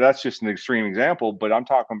 that's just an extreme example, but I'm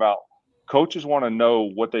talking about coaches want to know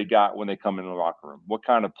what they got when they come in the locker room. What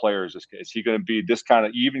kind of player is this? Is he going to be this kind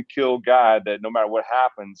of even kill guy that no matter what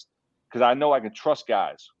happens, because I know I can trust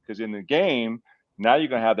guys, because in the game, now you're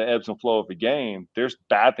going to have the ebbs and flow of the game. There's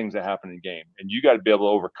bad things that happen in the game, and you got to be able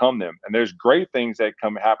to overcome them. And there's great things that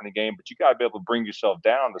happen in the game, but you got to be able to bring yourself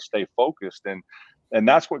down to stay focused. And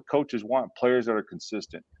that's what coaches want, players that are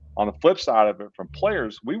consistent. On the flip side of it, from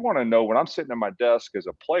players, we want to know when I'm sitting at my desk as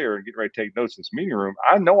a player and getting ready to take notes in this meeting room,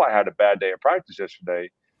 I know I had a bad day of practice yesterday,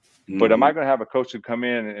 but am I going to have a coach who come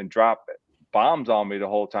in and drop bombs on me the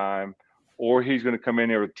whole time? Or he's going to come in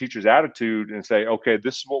there with a teacher's attitude and say, okay,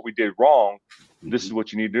 this is what we did wrong. This is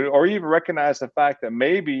what you need to do. Or even recognize the fact that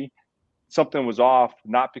maybe something was off,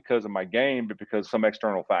 not because of my game, but because of some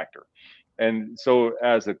external factor. And so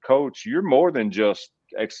as a coach, you're more than just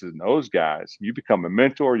X's and O's guys. You become a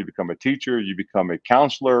mentor, you become a teacher, you become a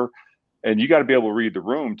counselor, and you got to be able to read the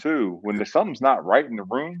room too. When something's not right in the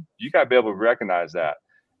room, you got to be able to recognize that.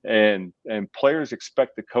 And players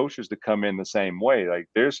expect the coaches to come in the same way. Like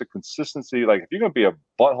there's a consistency. Like if you're going to be a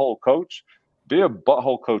butthole coach, be a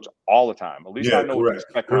butthole coach all the time. At least I know what to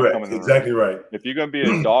expect. Correct. Exactly right. If you're going to be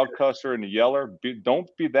a dog cusser and a yeller, don't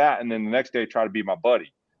be that. And then the next day try to be my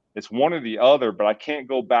buddy. It's one or the other, but I can't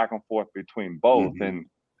go back and forth between both. And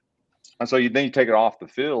so then you take it off the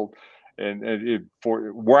field. And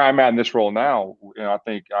for where I'm at in this role now, I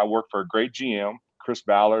think I work for a great GM, Chris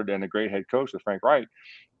Ballard, and a great head coach with Frank Wright.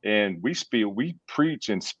 And we preach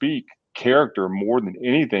and speak character more than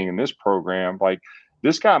anything in this program. Like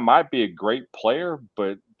this guy might be a great player,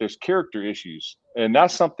 but there's character issues. And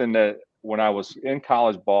that's something that when I was in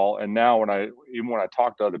college ball and now when I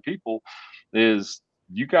talk to other people is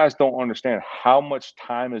you guys don't understand how much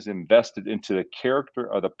time is invested into the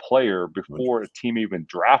character of the player before a team even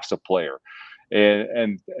drafts a player.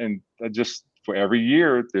 And just for every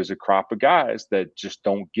year, there's a crop of guys that just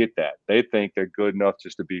don't get that. They think they're good enough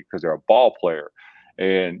just to be because they're a ball player.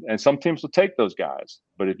 And some teams will take those guys.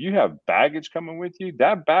 But if you have baggage coming with you,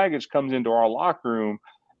 that baggage comes into our locker room.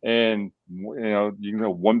 And,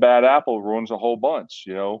 one bad apple ruins a whole bunch,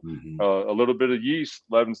 a little bit of yeast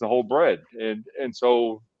leavens the whole bread. And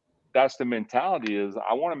so that's the mentality is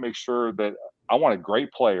I want to make sure that I want a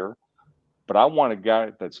great player, but I want a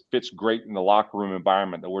guy that fits great in the locker room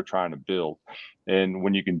environment that we're trying to build. And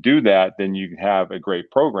when you can do that, then you can have a great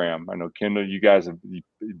program. I know, Kendall, you guys have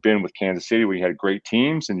been with Kansas City. We had great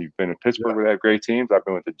teams, and you've been in Pittsburgh where they have great teams. I've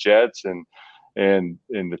been with the Jets and in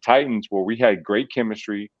the Titans where we had great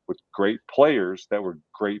chemistry with great players that were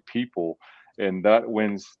great people, and that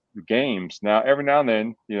wins games. Now, every now and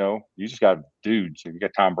then, you just got dudes. You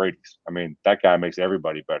got Tom Brady's. I mean, that guy makes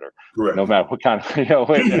everybody better. Correct. No matter what kind of,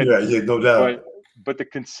 no doubt. But the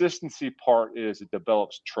consistency part is it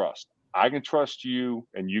develops trust. I can trust you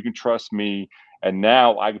and you can trust me. And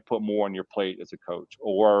now I can put more on your plate as a coach,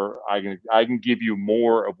 or I can give you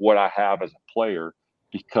more of what I have as a player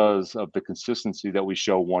because of the consistency that we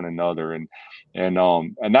show one another. And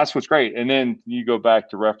that's what's great. And then you go back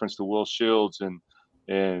to reference to Will Shields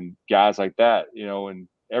and guys like that, and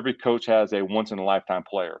every coach has a once in a lifetime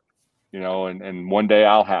player, and one day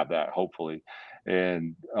I'll have that, hopefully.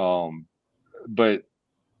 And, but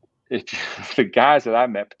if the guys that I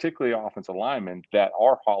met, particularly offensive linemen that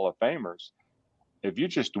are Hall of Famers, if you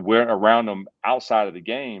just went around them outside of the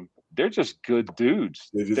game, they're just good dudes.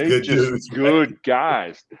 They're just good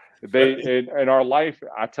guys. In our life,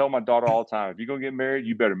 I tell my daughter all the time, if you're going to get married,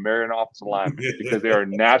 you better marry an offensive lineman because they are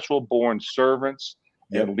natural born servants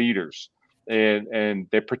and leaders. And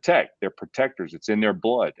they protect. They're protectors. It's in their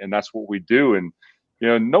blood. And that's what we do. And,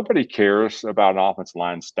 nobody cares about an offensive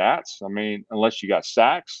line stats. I mean, unless you got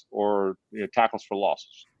sacks or tackles for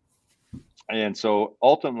losses. And so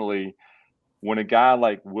ultimately, when a guy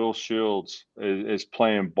like Will Shields is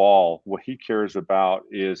playing ball, what he cares about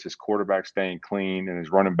is his quarterback staying clean and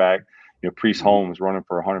his running back, Priest Holmes running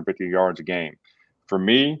for 150 yards a game. For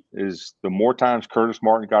me, is the more times Curtis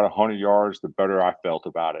Martin got 100 yards, the better I felt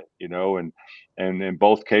about it, and in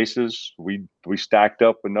both cases, we stacked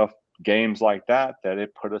up enough games like that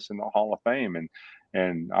it put us in the Hall of Fame.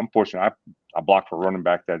 And I'm fortunate. I blocked for a running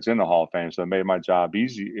back that's in the Hall of Fame, so it made my job a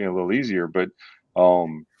little easier. But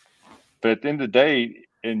at the end of the day,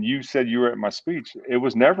 and you said you were at my speech, it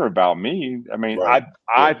was never about me. I mean, right.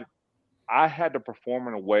 I had to perform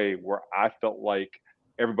in a way where I felt like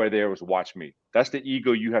everybody there was watching me. That's the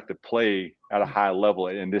ego you have to play at a high level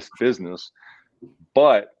in this business.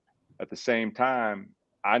 But at the same time,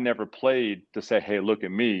 I never played to say, hey, look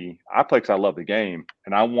at me. I played because I love the game.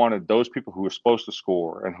 And I wanted those people who were supposed to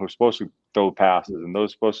score and who were supposed to throw passes and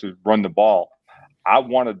those supposed to run the ball. I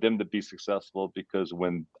wanted them to be successful because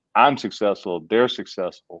when I'm successful, they're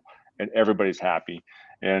successful. and everybody's happy.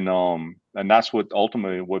 And that's what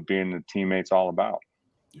ultimately what being a teammate's all about.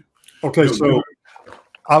 Okay, so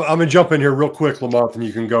I'm going to jump in here real quick, Lamont, and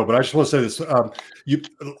you can go. But I just want to say this.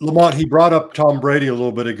 Lamont, he brought up Tom Brady a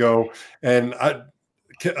little bit ago. And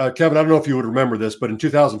Kevin, I don't know if you would remember this, but in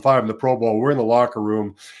 2005 in the Pro Bowl, we're in the locker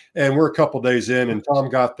room, and we're a couple days in, and Tom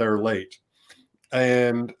got there late.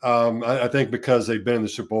 And I think because they'd been in the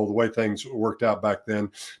Super Bowl, the way things worked out back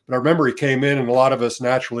then. But I remember he came in, and a lot of us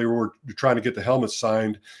naturally were trying to get the helmets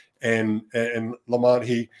signed. And Lamont,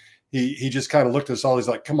 he just kind of looked at us all. He's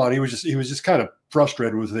like, "Come on!" He was just kind of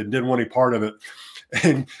frustrated with it, didn't want any part of it.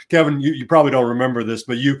 And Kevin, you probably don't remember this,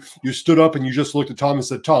 but you stood up and you just looked at Tom and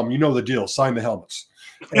said, "Tom, you know the deal. Sign the helmets."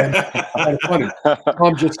 And kind of funny.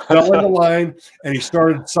 Tom just fell in the line and he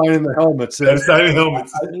started signing the helmets. And signing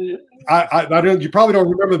helmets. I don't. You probably don't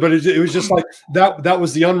remember, but it was just like that. That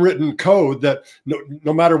was the unwritten code that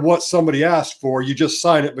no matter what somebody asked for, you just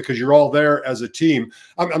sign it because you're all there as a team.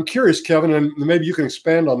 I'm curious, Kevin, and maybe you can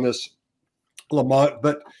expand on this, Lamont.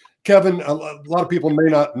 But Kevin, a lot of people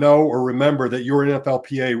may not know or remember that you were an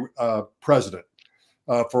NFLPA president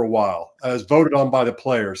for a while, as voted on by the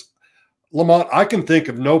players. Lamont, I can think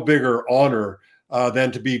of no bigger honor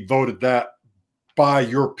than to be voted that by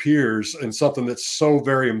your peers and something that's so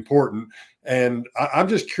very important. And I'm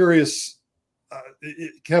just curious,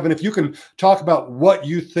 Kevin, if you can talk about what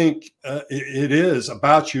you think it is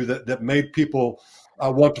about you that made people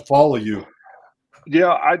want to follow you.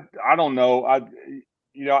 Yeah, I don't know.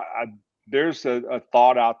 There's a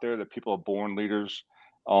thought out there that people are born leaders,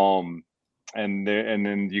 and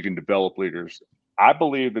then you can develop leaders. I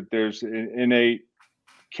believe that there's innate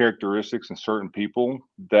characteristics in certain people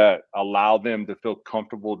that allow them to feel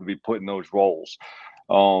comfortable to be put in those roles.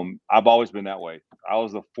 I've always been that way. I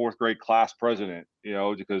was the fourth grade class president,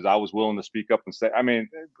 because I was willing to speak up and say,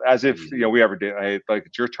 as if, we ever did. Hey, like,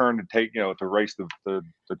 it's your turn to take, to race the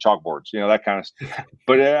chalkboards, that kind of stuff.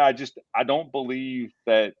 But I don't believe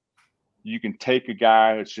that you can take a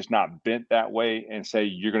guy that's just not bent that way and say,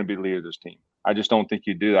 you're going to be the leader of this team. I just don't think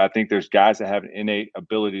you do that. I think there's guys that have an innate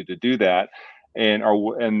ability to do that, and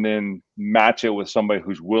then match it with somebody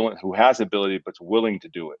who has ability but's willing to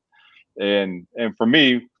do it. And for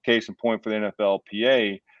me, case in point for the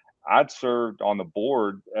NFLPA, I'd served on the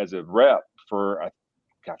board as a rep for I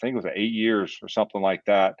think it was 8 years or something like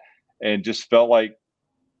that, and just felt like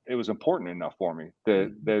it was important enough for me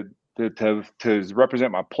to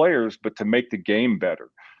represent my players, but to make the game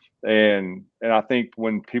better. And I think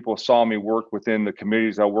when people saw me work within the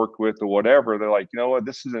committees I worked with or whatever, they're like, what,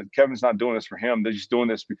 Kevin's not doing this for him. They're just doing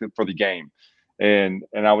this for the game. And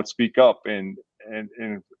I would speak up, and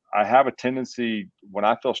I have a tendency, when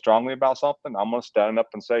I feel strongly about something, I'm going to stand up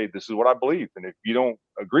and say, this is what I believe. And if you don't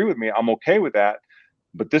agree with me, I'm okay with that.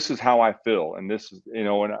 But this is how I feel. And this is, and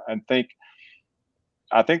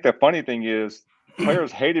I think the funny thing is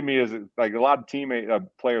players hated me like a lot of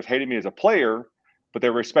players hated me as a player, but they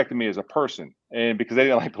respected me as a person, and because they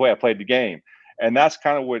didn't like the way I played the game. And that's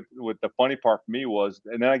kind of what the funny part for me was.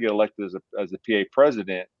 And then I get elected as a PA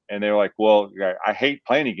president, and they're like, well, I hate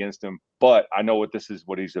playing against him, but I know what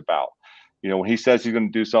he's about. When he says he's going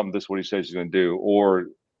to do something, this is what he says he's going to do.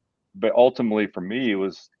 But ultimately for me,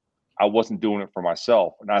 I wasn't doing it for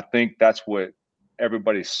myself. And I think that's what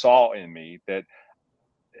everybody saw in me, that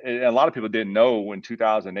a lot of people didn't know in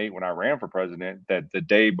 2008 when I ran for president, that the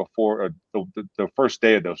day before the first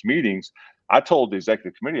day of those meetings, I told the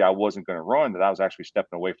executive committee I wasn't going to run, that I was actually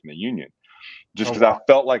stepping away from the union, just because I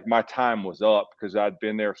felt like my time was up, because I'd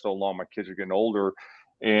been there so long. My kids are getting older,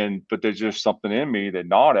 but there's just something in me that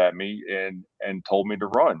gnawed at me and told me to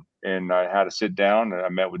run. And I had to sit down, and I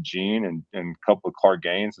met with Gene and a couple of Clark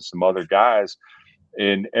Gaines and some other guys,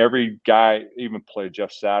 and every guy, even played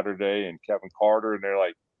Jeff Saturday and Kevin Carter, and they're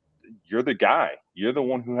like, you're the guy, you're the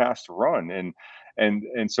one who has to run.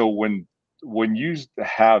 And so when you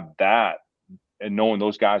have that, and knowing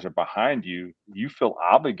those guys are behind you, you feel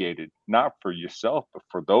obligated, not for yourself, but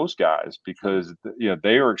for those guys, because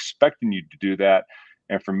they are expecting you to do that.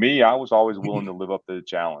 And for me, I was always willing to live up to the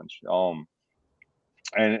challenge.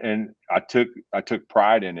 And I took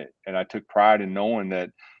pride in it, and I took pride in knowing that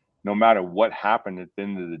no matter what happened at the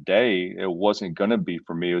end of the day, it wasn't going to be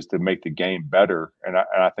for me. It was to make the game better. And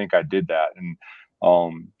I think I did that. And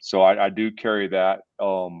so I do carry that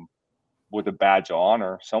with a badge of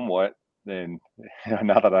honor somewhat. And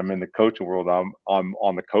now that I'm in the coaching world, I'm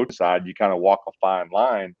on the coach side. You kind of walk a fine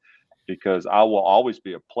line, because I will always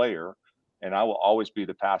be a player, and I will always be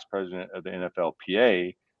the past president of the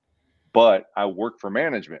NFLPA, but I work for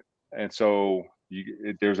management. And so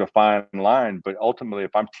there's a fine line, but ultimately,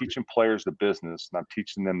 if I'm teaching players the business and I'm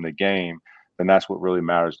teaching them the game, then that's what really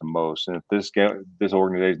matters the most. And if this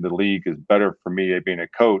organization, the league, is better for me at being a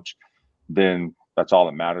coach, then that's all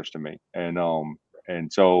that matters to me.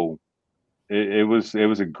 And so it was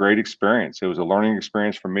a great experience. It was a learning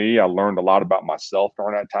experience for me. I learned a lot about myself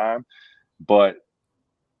during that time, but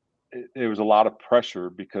it was a lot of pressure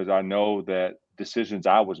because I know that decisions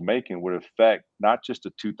I was making would affect not just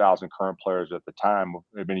the 2,000 current players at the time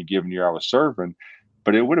of any given year I was serving,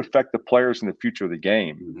 but it would affect the players in the future of the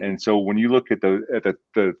game. Mm-hmm. And so when you look at the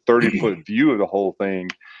 30-foot view of the whole thing,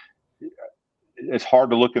 it's hard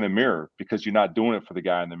to look in the mirror because you're not doing it for the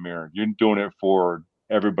guy in the mirror. You're doing it for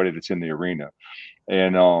everybody that's in the arena.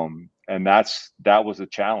 And that was a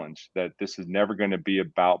challenge, that this is never going to be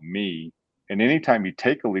about me. And anytime you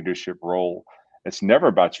take a leadership role, it's never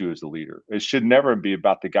about you as a leader. It should never be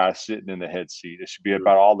about the guy sitting in the head seat. It should be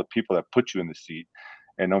about all the people that put you in the seat.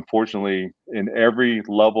 And unfortunately, in every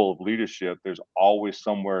level of leadership, there's always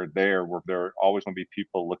somewhere there where there are always going to be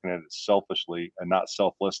people looking at it selfishly and not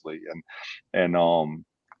selflessly. And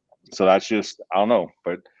so that's just, I don't know,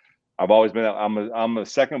 but I've always been, I'm a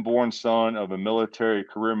second born son of a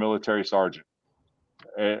career military sergeant.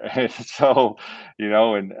 And so,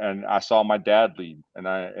 and I saw my dad lead,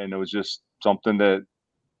 and it was just something that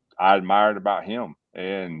I admired about him.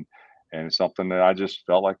 And it's something that I just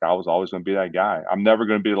felt like I was always going to be that guy. I'm never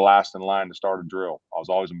going to be the last in line to start a drill. I was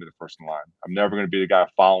always going to be the first in line. I'm never going to be the guy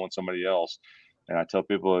following somebody else. And I tell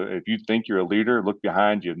people, if you think you're a leader, look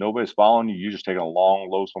behind you. If nobody's following you, you're just taking a long,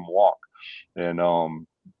 lonesome walk. And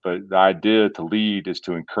but the idea to lead is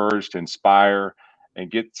to encourage, to inspire,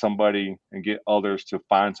 and get somebody and get others to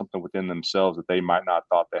find something within themselves that they might not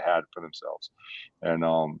thought they had for themselves. And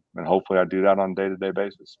hopefully I do that on a day-to-day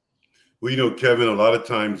basis. Well, Kevin, a lot of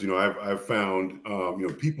times, I've found,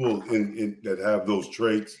 people in that have those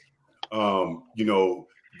traits,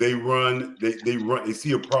 they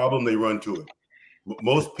see a problem, they run to it.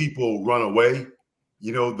 Most people run away.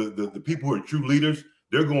 The people who are true leaders,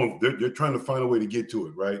 they're trying to find a way to get to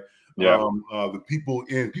it, right? Yeah. People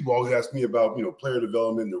always ask me about, player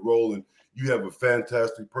development and the role, and you have a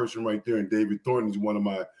fantastic person right there. And David Thornton is one of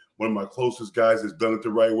my closest guys that's done it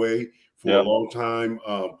the right way for a long time.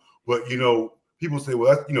 But people say,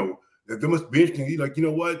 well, that must be interesting. You're like, you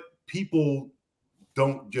know what? People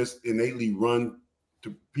don't just innately run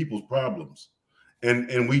to people's problems,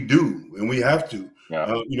 and we do, and we have to,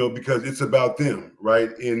 because it's about them,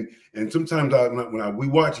 right? And sometimes we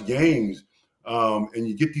watch games, and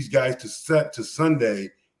you get these guys to Sunday,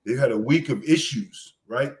 they've had a week of issues,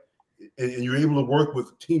 right? And you're able to work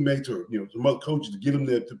with teammates or some other coaches to get them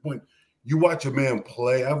there to the point. You watch a man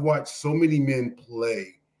play. I've watched so many men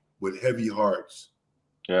play with heavy hearts.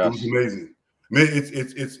 Yeah, it was amazing. I mean,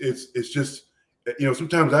 it's just,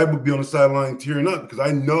 sometimes I would be on the sideline tearing up because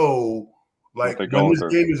I know, like, when this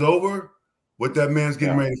game is over, what that man's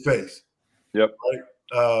getting ready to face. Yep.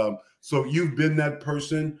 Right. So you've been that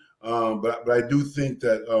person, but I do think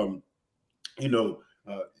that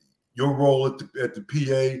your role at the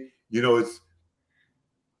PA, it's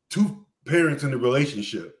two parents in the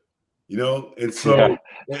relationship. And so,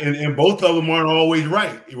 and both of them aren't always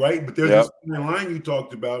right? But there's this line you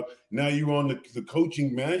talked about. Now you're on the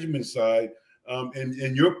coaching management side,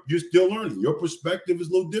 and you're still learning. Your perspective is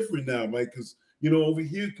a little different now, Mike, because over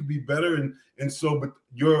here it could be better, and so, but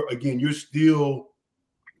you're still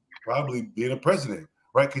probably being a president,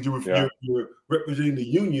 right? Because you're representing the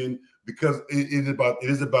union, because it is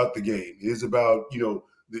about the game. It is about the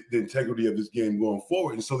integrity of this game going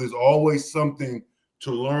forward, and so there's always something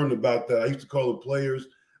to learn about that. I used to call the players,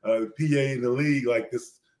 PA in the league, like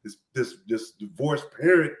this divorced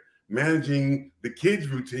parent managing the kids'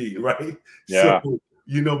 routine, right? Yeah. So,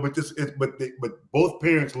 but both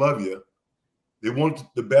parents love you. They want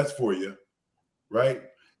the best for you, right?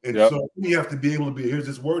 And so you have to be able to be, here's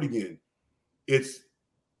this word again, it's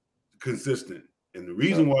consistent. And the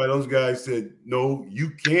reason why those guys said, no, you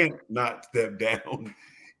can't not step down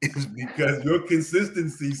is because your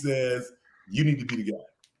consistency says, you need to be the guy.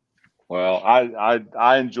 Well,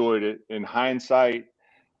 I enjoyed it. In hindsight,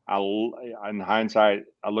 I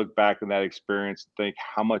look back on that experience and think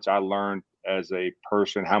how much I learned as a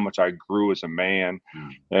person, how much I grew as a man,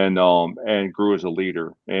 and grew as a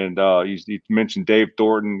leader. And you mentioned Dave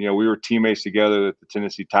Thornton. We were teammates together at the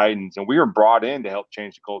Tennessee Titans, and we were brought in to help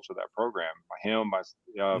change the culture of that program.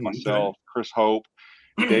 Myself, Chris Hope,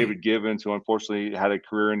 David Givens, who unfortunately had a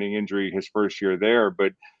career-ending injury his first year there,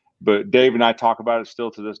 but Dave and I talk about it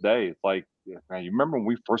still to this day. It's like, man, you remember when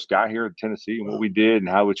we first got here in Tennessee and what we did and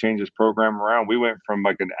how we changed this program around? We went from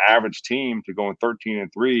like an average team to going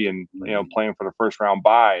 13-3 and playing for the first round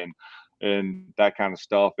bye and that kind of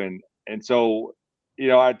stuff. And so,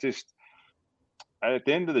 I just, at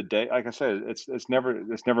the end of the day, like I said, it's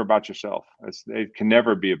never about yourself. It can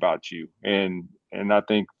never be about you. And I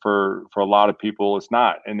think for a lot of people, it's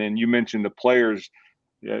not. And then you mentioned the players.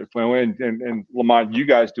 Yeah, and Lamont, you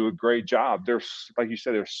guys do a great job. There's, like you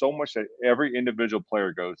said, there's so much that every individual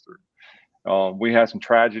player goes through. We had some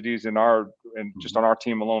tragedies just on our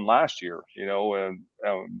team alone last year. And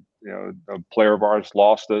a player of ours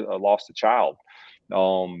lost a child.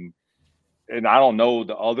 And I don't know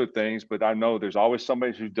the other things, but I know there's always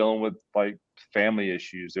somebody who's dealing with like family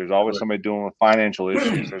issues. There's always somebody dealing with financial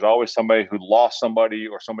issues. There's always somebody who lost somebody,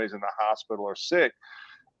 or somebody's in the hospital or sick.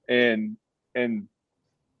 And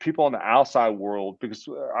people in the outside world, because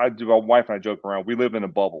my wife and I joke around, we live in a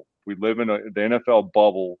bubble. We live in the NFL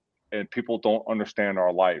bubble, and people don't understand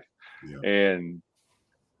our life. Yeah. And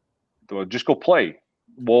just go play.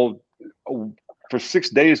 Well, for 6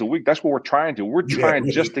 days a week, that's what we're trying to. We're trying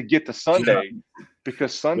just to get to Sunday,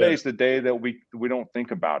 because Sunday is the day that we don't think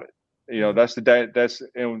about it. That's the day.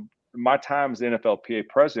 And my time as the NFLPA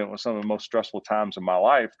president was some of the most stressful times of my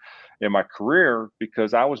life, in my career,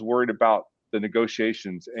 because I was worried about the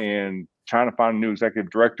negotiations and trying to find a new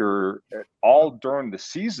executive director all during the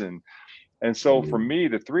season. And so for me,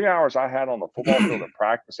 the 3 hours I had on the football field at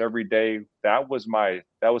practice every day, that was my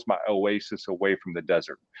oasis away from the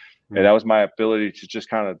desert. And that was my ability to just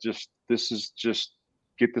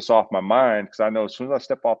get this off my mind. Because I know as soon as I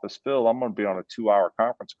step off this field, I'm going to be on a 2-hour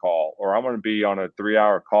conference call, or I'm going to be on a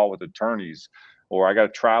 3-hour call with attorneys, or I got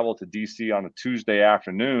to travel to DC on a Tuesday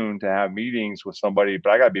afternoon to have meetings with somebody,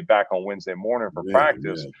 but I got to be back on Wednesday morning for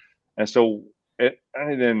practice. And so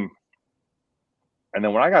and then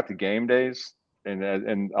when I got to game days,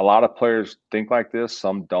 and a lot of players think like this,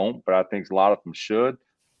 some don't, but I think a lot of them should.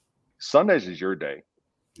 Sundays is your day.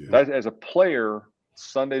 Yeah. As a player,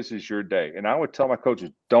 Sundays is your day. And I would tell my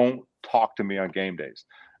coaches, don't talk to me on game days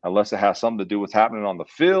unless it has something to do with happening on the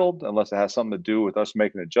field, unless it has something to do with us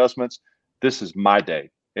making adjustments. This is my day,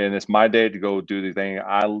 and it's my day to go do the thing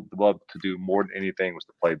I love to do more than anything, was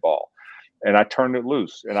to play ball. And I turned it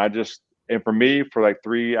loose. And for me, for like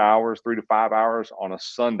 3 to 5 hours on a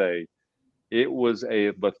Sunday, it was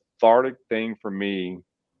a cathartic thing for me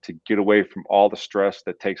to get away from all the stress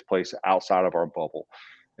that takes place outside of our bubble.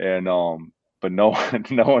 And but no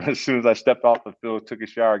one, as soon as I stepped off the field, took a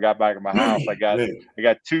shower, got back in my house, I got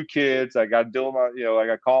 2 kids, I got to deal with I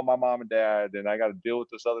got to call my mom and dad, and I got to deal with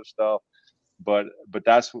this other stuff. But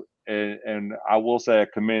that's, and I will say I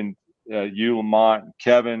commend you, Lamont, and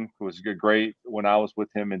Kevin, who was great when I was with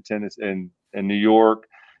him in tennis in New York,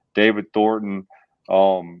 David Thornton.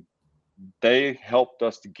 They helped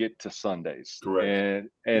us to get to Sundays. Correct.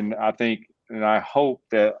 And I think, and I hope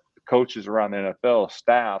that coaches around the NFL,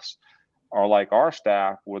 staffs, are like our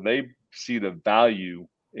staff, where they see the value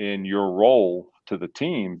in your role to the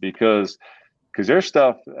team, because there's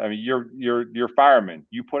stuff. I mean, you're firemen.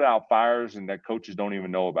 You put out fires and that coaches don't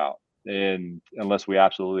even know about, and unless we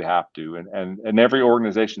absolutely have to. And every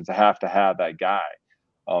organization's have to have that guy.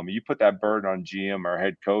 You put that burden on GM or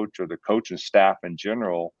head coach or the coaching staff in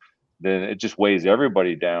general, then it just weighs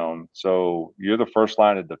everybody down. So you're the first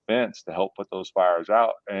line of defense to help put those fires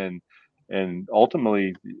out. And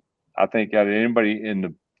ultimately, I think out of anybody in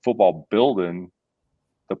the football building,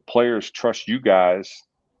 the players trust you guys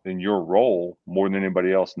in your role more than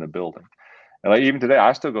anybody else in the building. And like even today,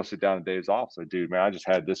 I still go sit down on days off. So, dude, man, I just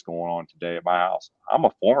had this going on today at my house. I'm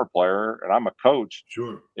a former player and I'm a coach.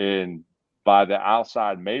 Sure. And by the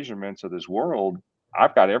outside measurements of this world,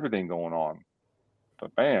 I've got everything going on.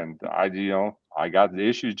 But man, I got the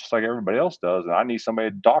issues just like everybody else does, and I need somebody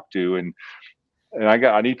to talk to, and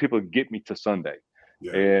I need people to get me to Sunday.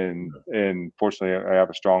 Yeah. And fortunately, I have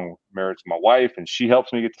a strong marriage with my wife, and she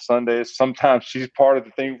helps me get to Sundays. Sometimes she's part of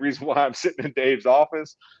the reason why I'm sitting in Dave's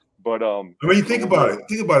office. But I mean, think about it.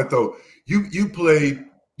 Think about it though. You played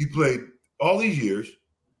all these years.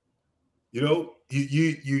 You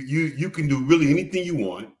can do really anything you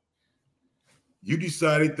want. You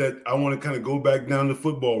decided that I want to kind of go back down the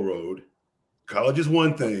football road. College is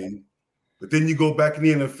one thing, but then you go back in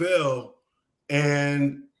the NFL,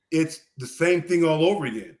 and it's the same thing all over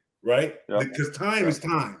again, right? Yep. Because time is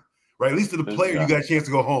time, right? At least to the player, you got a chance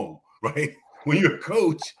to go home, right? When you're a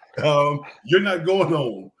coach, you're not going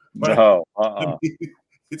home. Right? No.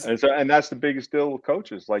 And that's the biggest deal with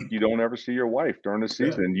coaches. Like, you don't ever see your wife during the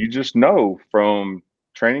season. Yeah. You just know from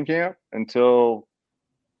training camp until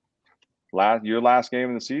your last game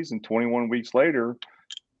of the season, 21 weeks later,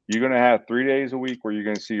 you're going to have 3 days a week where you're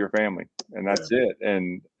going to see your family, and that's it.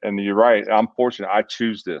 And you're right. I'm fortunate. I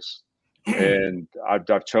choose this, and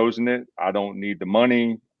I've chosen it. I don't need the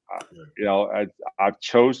money. I've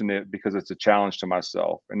chosen it because it's a challenge to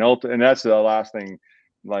myself, and that's the last thing,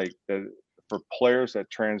 like for players that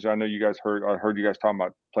I know you guys I heard you guys talking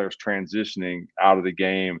about players transitioning out of the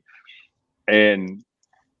game, and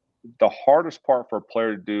the hardest part for a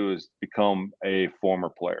player to do is become a former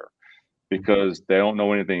player because they don't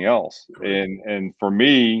know anything else. And for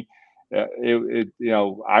me,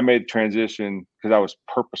 I made the transition because I was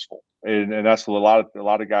purposeful, and that's a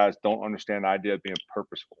lot of guys don't understand the idea of being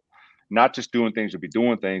purposeful, not just doing things to be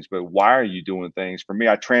doing things, but why are you doing things? For me,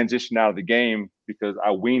 I transitioned out of the game because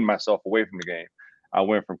I weaned myself away from the game. I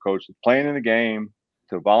went from playing in the game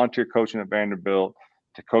to volunteer coaching at Vanderbilt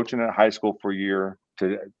to coaching at high school for a year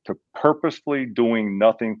to purposefully doing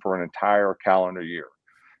nothing for an entire calendar year.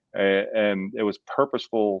 And it was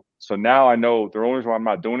purposeful. So now I know the only reason why I'm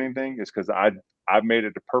not doing anything is because I've made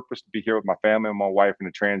it a purpose to be here with my family and my wife in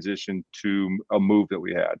the transition to a move that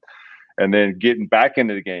we had. And then getting back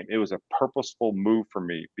into the game, it was a purposeful move for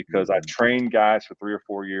me because I trained guys for 3 or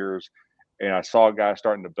 4 years, and I saw guys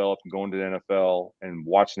starting to develop and going to the NFL and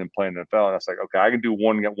watching them play in the NFL. And I was like, okay, I can do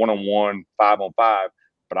one-on-one, 5-on-5,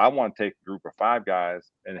 but I want to take a group of 5 guys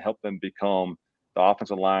and help them become the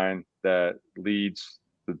offensive line that leads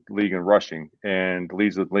the league in rushing and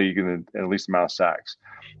leads the league in the least amount of sacks.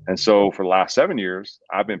 And so for the last 7 years,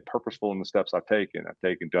 I've been purposeful in the steps I've taken.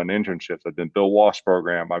 I've done internships. I've done Bill Walsh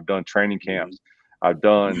program. I've done training camps. I've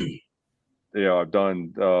done,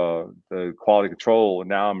 the quality control, and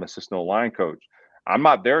now I'm assistant line coach. I'm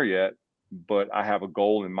not there yet, but I have a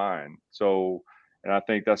goal in mind. So, and I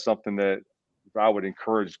think that's something that I would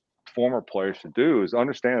encourage former players to do is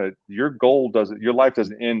understand that your life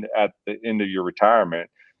doesn't end at the end of your retirement.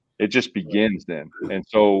 It just begins then. And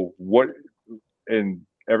so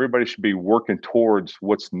everybody should be working towards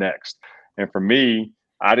what's next. And for me,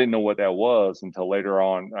 I didn't know what that was until later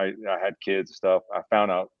on. I had kids and stuff. I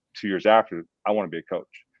found out 2 years after I want to be a coach.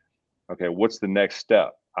 Okay, what's the next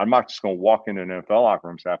step? I'm not just going to walk into an NFL locker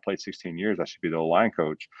room and say, I played 16 years. I should be the O-line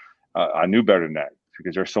coach. I knew better than that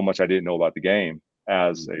because there's so much I didn't know about the game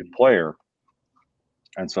as a player.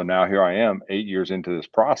 And so now here I am 8 years into this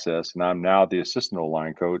process, and I'm now the assistant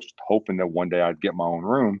line coach, hoping that one day I'd get my own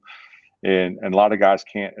room. And a lot of guys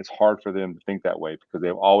can't. It's hard for them to think that way because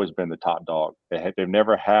they've always been the top dog. They've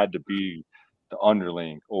never had to be the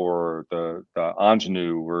underling or the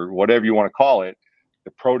ingenue or whatever you want to call it,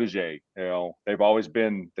 the protege. They've always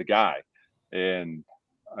been the guy, and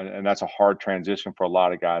that's a hard transition for a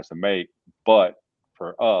lot of guys to make. But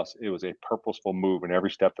for us, it was a purposeful move in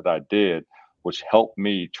every step that I did, which helped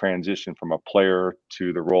me transition from a player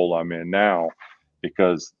to the role I'm in now,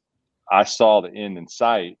 because I saw the end in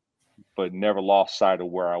sight, but never lost sight of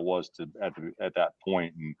where I was at that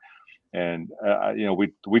point. And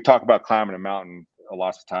we talk about climbing a mountain a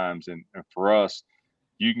lot of times, and for us,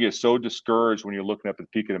 you can get so discouraged when you're looking up at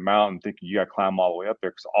the peak of the mountain, thinking you got to climb all the way up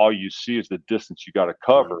there because all you see is the distance you got to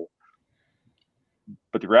cover. Right.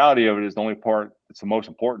 But the reality of it is it's the most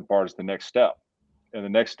important part is the next step. And the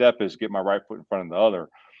next step is get my right foot in front of the other.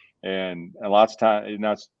 And lots of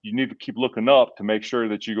times, you need to keep looking up to make sure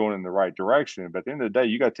that you're going in the right direction. But at the end of the day,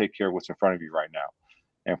 you got to take care of what's in front of you right now.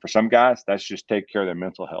 And for some guys, that's just take care of their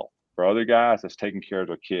mental health. For other guys, that's taking care of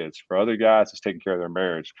their kids. For other guys, it's taking care of their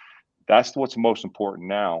marriage. That's what's most important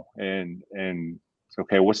now. And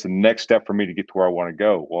okay, what's the next step for me to get to where I want to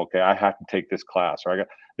go? Well, okay, I have to take this class. Or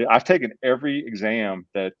I've taken every exam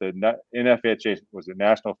that the NFHA, was the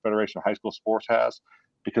National Federation of High School Sports, has,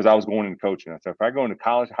 because I was going into coaching. I said, if I go into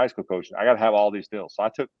college, high school coaching, I got to have all these deals. So I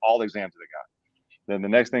took all the exams that I got. Then the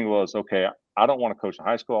next thing was, okay, I don't want to coach in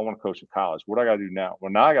high school. I want to coach in college. What do I got to do now?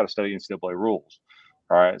 Well, now I got to study NCAA rules.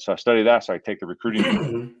 All right. So I study that. So I take the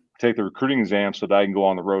recruiting exam so that I can go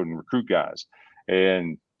on the road and recruit guys.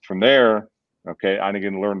 And from there, okay, I need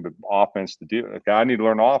to learn the offense to do. Okay, I need to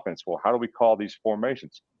learn the offense. Well, how do we call these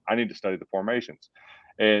formations? I need to study the formations.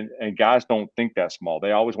 And guys don't think that small.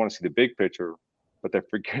 They always want to see the big picture, but they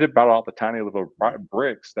forget about all the tiny little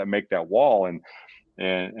bricks that make that wall.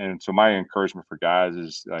 And so my encouragement for guys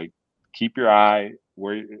is, like, keep your eye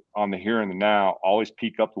on the here and the now. Always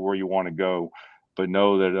peek up to where you want to go, but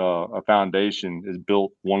know that a foundation is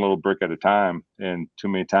built one little brick at a time. And too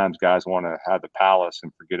many times guys want to have the palace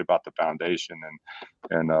and forget about the foundation.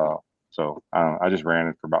 So I just ran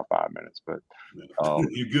it for about 5 minutes, but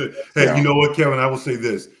you're good. Hey, you know what, Kevin? I will say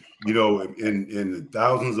this. In the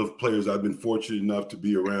thousands of players I've been fortunate enough to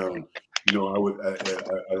be around,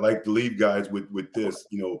 I like to leave guys with this.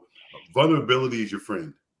 Vulnerability is your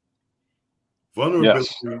friend. Vulnerability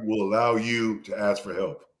will allow you to ask for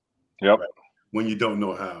help. Yep. Right? When you don't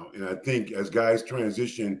know how. And I think as guys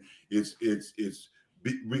transition, it's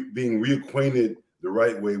being reacquainted, the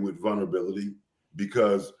right way with vulnerability,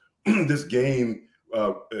 because this game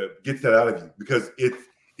gets that out of you, because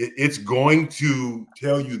it's going to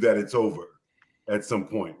tell you that it's over at some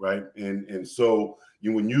point, right? And so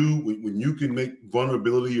when you can make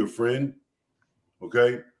vulnerability your friend,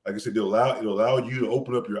 okay, like I said, it'll allow you to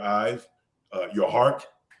open up your eyes, your heart,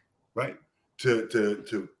 right,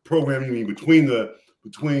 to programming between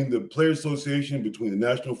the Players Association, between the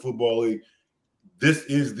National Football League. This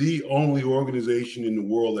is the only organization in the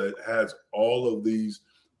world that has all of these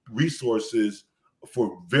resources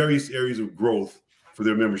for various areas of growth for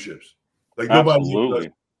their memberships. Like nobody else.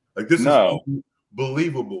 Like this is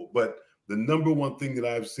unbelievable. But the number one thing that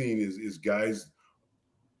I've seen is guys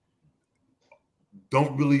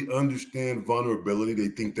don't really understand vulnerability. They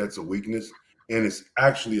think that's a weakness, and it's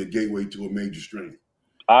actually a gateway to a major strength.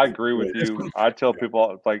 I agree with you. I tell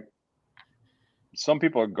people, like, some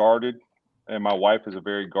people are guarded, and my wife is a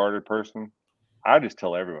very guarded person. I just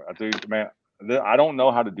tell everyone, dude, man, I don't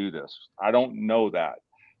know how to do this. I don't know that.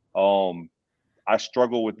 I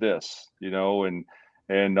struggle with this, you know, and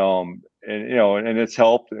you know, and it's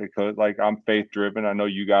helped because, like, I'm faith driven. I know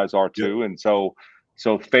you guys are too, yeah. And so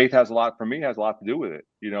faith has a lot to do with it.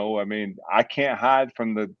 You know, I mean, I can't hide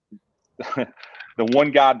from the the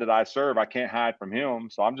one God that I serve. I can't hide from Him,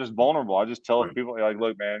 so I'm just vulnerable. I just tell people, like,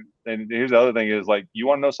 look, man. And here's the other thing is, like, you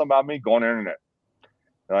want to know something about me? Go on the internet.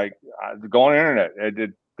 Like, go on the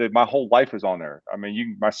internet. My whole life is on there. I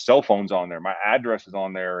mean, my cell phone's on there. My address is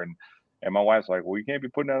on there, and my wife's like, well, you can't be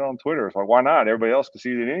putting that on Twitter. It's like, why not? Everybody else can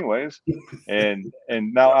see it anyways. and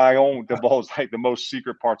now I won't divulge like the most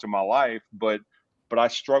secret parts of my life, but I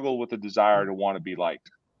struggle with the desire to want to be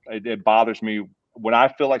liked. It bothers me when I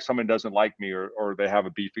feel like someone doesn't like me or they have a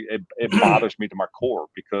beef. It bothers me to my core,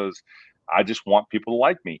 because I just want people to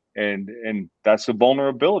like me, and that's a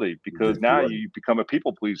vulnerability, because now you become a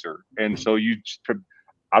people pleaser, and so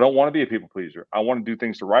I don't want to be a people pleaser. I want to do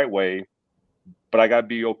things the right way, but I got to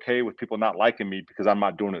be okay with people not liking me because I'm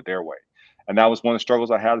not doing it their way. And that was one of the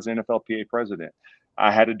struggles I had as NFLPA president.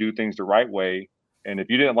 I had to do things the right way, and if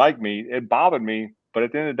you didn't like me, it bothered me. But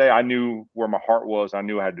at the end of the day, I knew where my heart was. I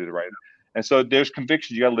knew I had to do the right. And so there's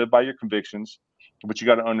convictions. You got to live by your convictions, but you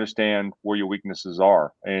got to understand where your weaknesses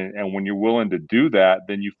are. And when you're willing to do that,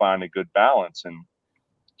 then you find a good balance. And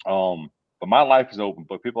but my life is open.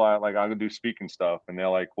 But people are like, I'm gonna do speaking stuff, and they're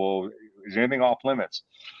like, well, is there anything off limits?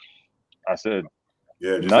 I said,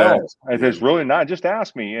 yeah, just no. ask. If it's really not, just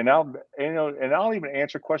ask me, and I'll even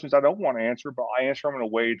answer questions I don't want to answer, but I answer them in a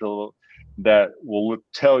way that will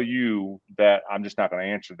tell you that I'm just not going to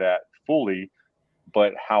answer that fully,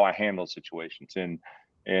 but how I handle situations.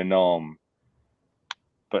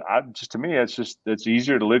 But to me, it's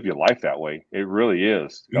easier to live your life that way. It really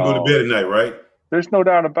is. You go to bed at night, right? There's no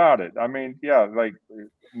doubt about it. I mean, yeah, like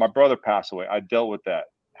my brother passed away. I dealt with that.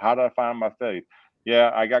 How did I find my faith?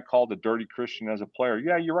 Yeah, I got called a dirty Christian as a player.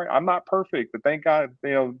 Yeah, you're right. I'm not perfect, but thank God,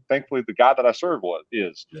 thankfully the God that I serve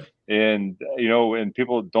is. Yeah. And, and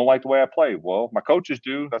people don't like the way I play. Well, my coaches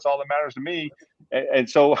do. That's all that matters to me. And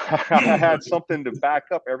so I had something to back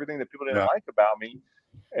up everything that people didn't like about me.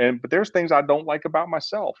 But there's things I don't like about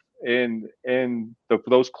myself. And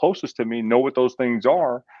those closest to me know what those things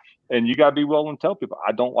are. And you got to be willing to tell people,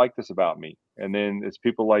 I don't like this about me. And then it's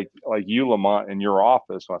people like you, Lamont, in your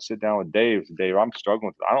office. When I sit down with Dave, I'm struggling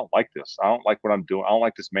with it. I don't like this. I don't like what I'm doing. I don't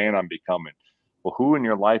like this man I'm becoming. Well, who in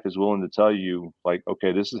your life is willing to tell you, like,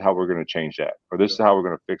 okay, this is how we're going to change that, or this is how we're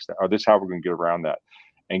going to fix that, or this is how we're going to get around that.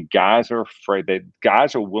 And guys are afraid.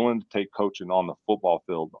 Guys are willing to take coaching on the football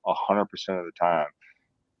field 100% of the time,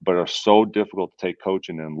 but are so difficult to take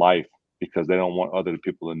coaching in life because they don't want other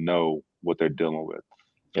people to know what they're dealing with.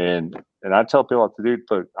 And I tell people to do,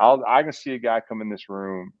 look, I can see a guy come in this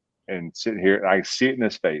room and sit here, and I can see it in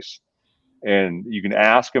his face. And you can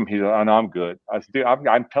ask him, he's like, oh, no, I'm good. I said, dude,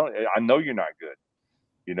 I'm telling you, I know you're not good,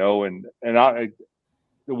 and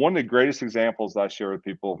one of the greatest examples that I share with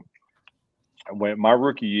people, when my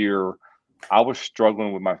rookie year, I was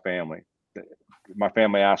struggling with my family. My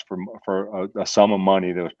family asked for a sum of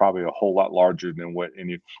money that was probably a whole lot larger than what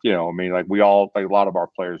like we all, like a lot of our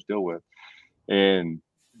players deal with. And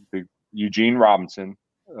Eugene Robinson,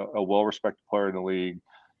 a well-respected player in the league,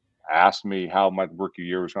 asked me how my rookie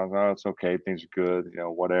year was going. Oh, it's okay, things are good,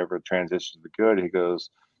 whatever. Transitions are good. He goes,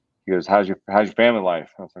 how's your family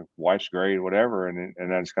life? I was like, wife's great, whatever. And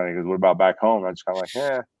then just kind of goes, what about back home? I just kind of like,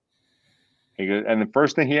 yeah. He goes, and the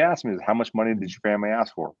first thing he asked me is, how much money did your family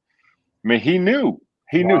ask for? I mean, he knew,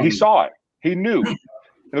 he saw it, he knew. And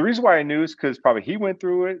the reason why I knew is because probably he went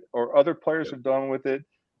through it, or other players have done with it.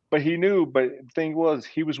 But he knew, but the thing was,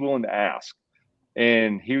 he was willing to ask,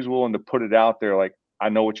 and he was willing to put it out there. Like, I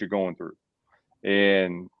know what you're going through.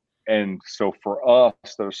 And so for us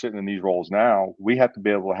that are sitting in these roles now, we have to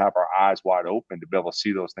be able to have our eyes wide open to be able to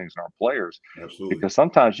see those things in our players. Absolutely. Because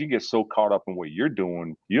sometimes you get so caught up in what you're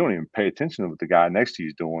doing, you don't even pay attention to what the guy next to you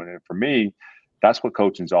is doing. And for me, that's what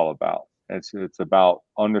coaching is all about. It's about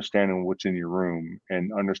understanding what's in your room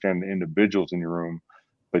and understanding the individuals in your room,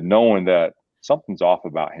 but knowing that something's off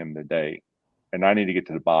about him today. And I need to get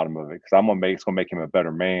to the bottom of it, because it's going to make him a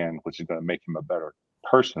better man, which is going to make him a better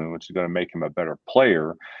person, which is going to make him a better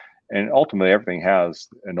player. And ultimately, everything has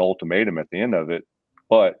an ultimatum at the end of it.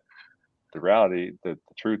 But the reality, the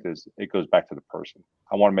truth is, it goes back to the person.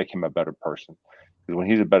 I want to make him a better person, because when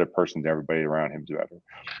he's a better person, everybody around him is better.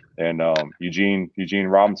 And Eugene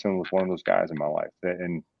Robinson was one of those guys in my life.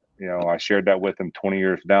 And, I shared that with him 20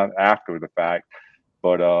 years down after the fact.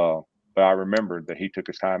 But I remembered that he took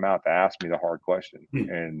his time out to ask me the hard question.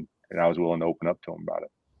 And I was willing to open up to him about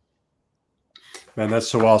it. Man, that's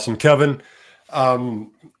so awesome. Kevin,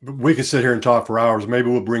 we could sit here and talk for hours. Maybe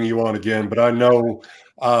we'll bring you on again, but I know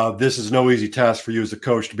this is no easy task for you as a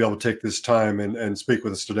coach to be able to take this time and speak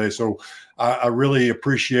with us today. So I really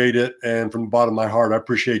appreciate it. And from the bottom of my heart, I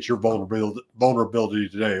appreciate your vulnerability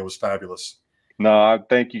today. It was fabulous. No, I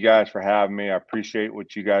thank you guys for having me. I appreciate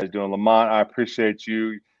what you guys do. Lamont, I appreciate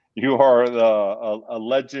you. You are a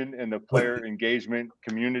legend in the player engagement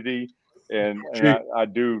community. And I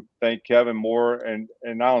do thank Kevin more. And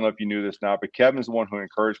I don't know if you knew this now, but Kevin's the one who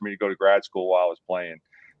encouraged me to go to grad school while I was playing.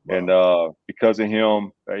 Wow. And because of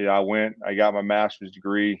him, I got my master's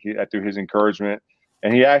degree through his encouragement.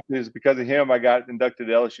 And he actually, is because of him, I got inducted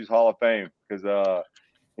to LSU's Hall of Fame, because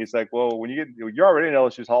he's like, well, you're already in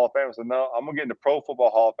LSU's Hall of Fame. I said, no, I'm going to get into Pro Football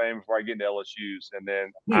Hall of Fame before I get into LSU's. And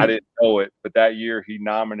then I didn't know it, but that year he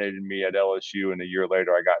nominated me at LSU, and a year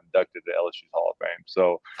later I got inducted to LSU's Hall of Fame.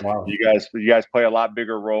 So wow. You guys play a lot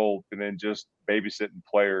bigger role than just babysitting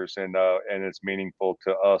players, and it's meaningful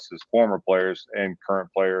to us as former players and current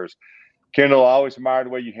players. Kendall, I always admire the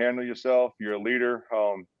way you handle yourself. You're a leader.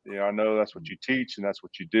 I know that's what you teach and that's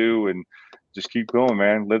what you do, and just keep going,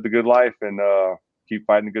 man. Live the good life and keep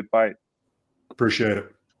fighting the good fight. Appreciate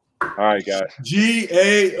it. All right, guys.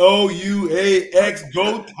 GAOUAX.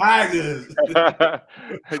 Go Tigers.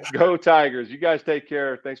 Go Tigers. You guys take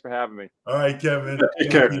care. Thanks for having me. All right, Kevin. Take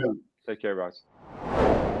care. Take care, guys.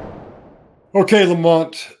 Okay,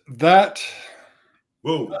 Lamont. That's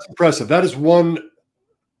Whoa. Impressive. That is one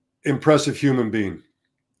impressive human being.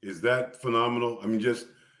 Is that phenomenal? I mean, just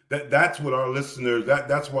that's what our listeners,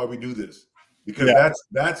 that's why we do this. Because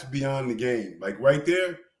that's beyond the game. Like right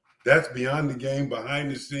there, that's beyond the game,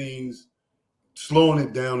 behind the scenes, slowing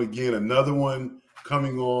it down again. Another one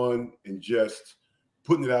coming on and just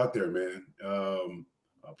putting it out there, man.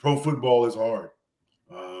 Pro football is hard.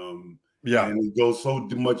 And it goes so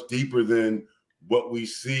much deeper than what we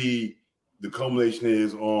see the culmination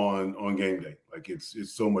is on game day. Like it's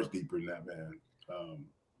so much deeper than that, man.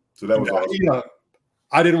 So that was awesome.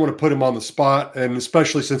 I didn't want to put him on the spot, and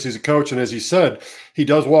especially since he's a coach. And as he said, he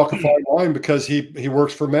does walk a fine line because he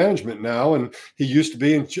works for management now, and he used to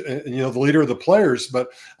be, the leader of the players. But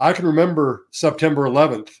I can remember September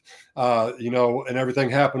 11th, and everything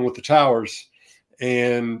happened with the towers,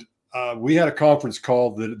 and we had a conference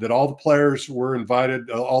call that all the players were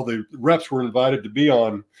invited, all the reps were invited to be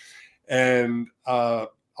on, and I'll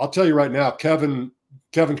tell you right now, Kevin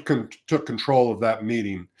took control of that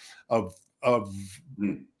meeting. I'll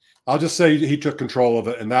just say he took control of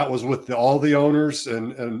it, and that was with all the owners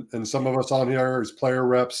and some of us on here as player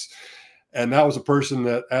reps, and that was a person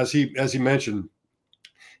that, as he mentioned,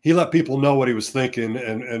 he let people know what he was thinking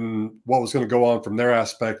and what was going to go on from their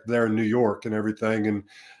aspect there in New York and everything, and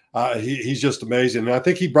he's just amazing. And I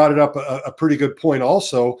think he brought it up a pretty good point.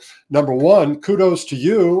 Also, number one, kudos to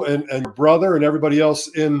you and your brother and everybody else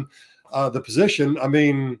in the position. I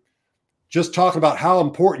mean, just talking about how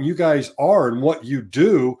important you guys are and what you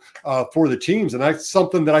do for the teams. And that's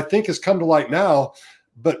something that I think has come to light now,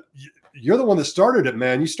 but you're the one that started it,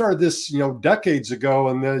 man. You started this, decades ago,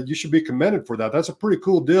 and you should be commended for that. That's a pretty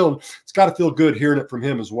cool deal. It's got to feel good hearing it from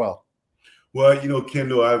him as well. Well,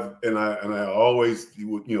 Kendall, I always,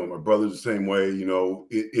 my brother's the same way,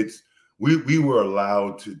 we were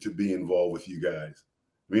allowed to be involved with you guys.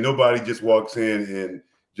 I mean, nobody just walks in and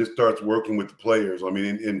just starts working with the players. I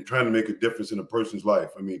mean, and trying to make a difference in a person's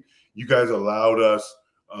life. I mean, you guys allowed us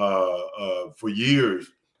for years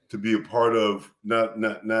to be a part of not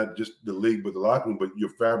just the league, but the locker room, but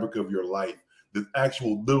your fabric of your life, the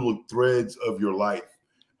actual little threads of your life,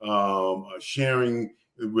 sharing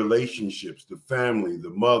relationships, the family,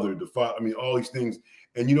 the mother, the father. I mean, all these things.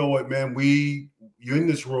 And you know what, man? You're in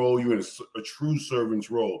this role. You're in a true servant's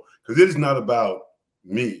role, because it is not about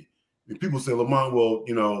me. And people say, Lamont, well,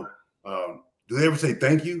 do they ever say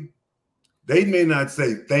thank you? They may not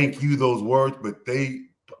say thank you, those words, but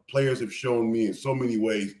players have shown me in so many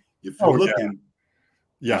ways, if you're looking,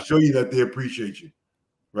 show you that they appreciate you,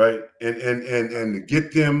 right? And to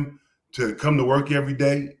get them to come to work every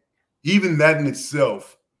day, even that in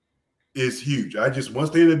itself is huge. Once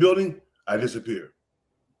they're in the building, I disappear,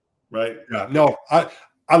 right? Yeah, no,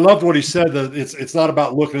 I loved what he said, that it's not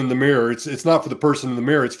about looking in the mirror. It's not for the person in the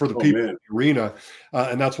mirror. It's for the people in the arena.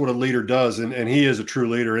 And that's what a leader does. And he is a true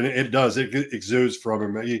leader, and it exudes from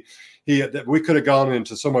him. We could have gone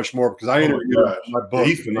into so much more, because I interviewed him in my book.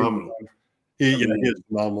 He's phenomenal. He is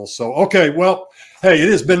phenomenal. So, okay, well, hey, it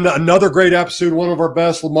has been another great episode, one of our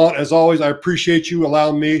best. Lamont, as always, I appreciate you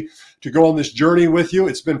allowing me to go on this journey with you.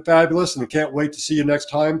 It's been fabulous, and I can't wait to see you next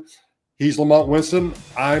time. He's Lamont Winston.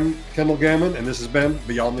 I'm Kendall Gammon, and this has been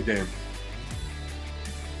Beyond the Game.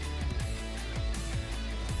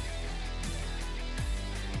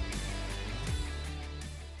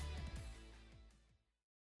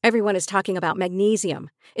 Everyone is talking about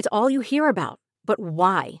magnesium. It's all you hear about. But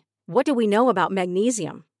why? What do we know about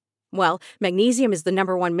magnesium? Well, magnesium is the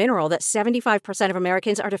number one mineral that 75% of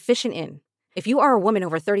Americans are deficient in. If you are a woman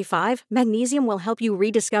over 35, magnesium will help you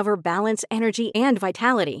rediscover balance, energy, and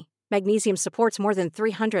vitality. Magnesium supports more than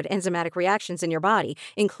 300 enzymatic reactions in your body,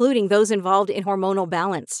 including those involved in hormonal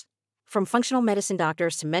balance. From functional medicine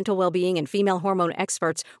doctors to mental well-being and female hormone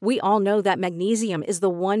experts, we all know that magnesium is the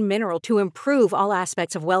one mineral to improve all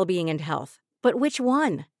aspects of well-being and health. But which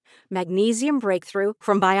one? Magnesium Breakthrough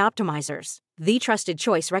from Bioptimizers, the trusted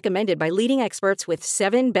choice recommended by leading experts with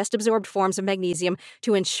 7 best-absorbed forms of magnesium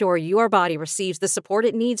to ensure your body receives the support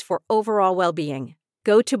it needs for overall well-being.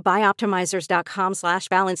 Go to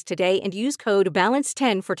bioptimizers.com/balance today and use code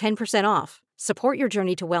BALANCE10 for 10% off. Support your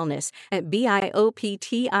journey to wellness at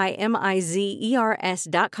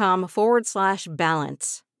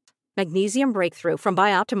bioptimizers.com/balance. Magnesium Breakthrough from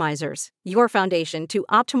Bioptimizers, your foundation to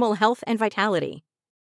optimal health and vitality.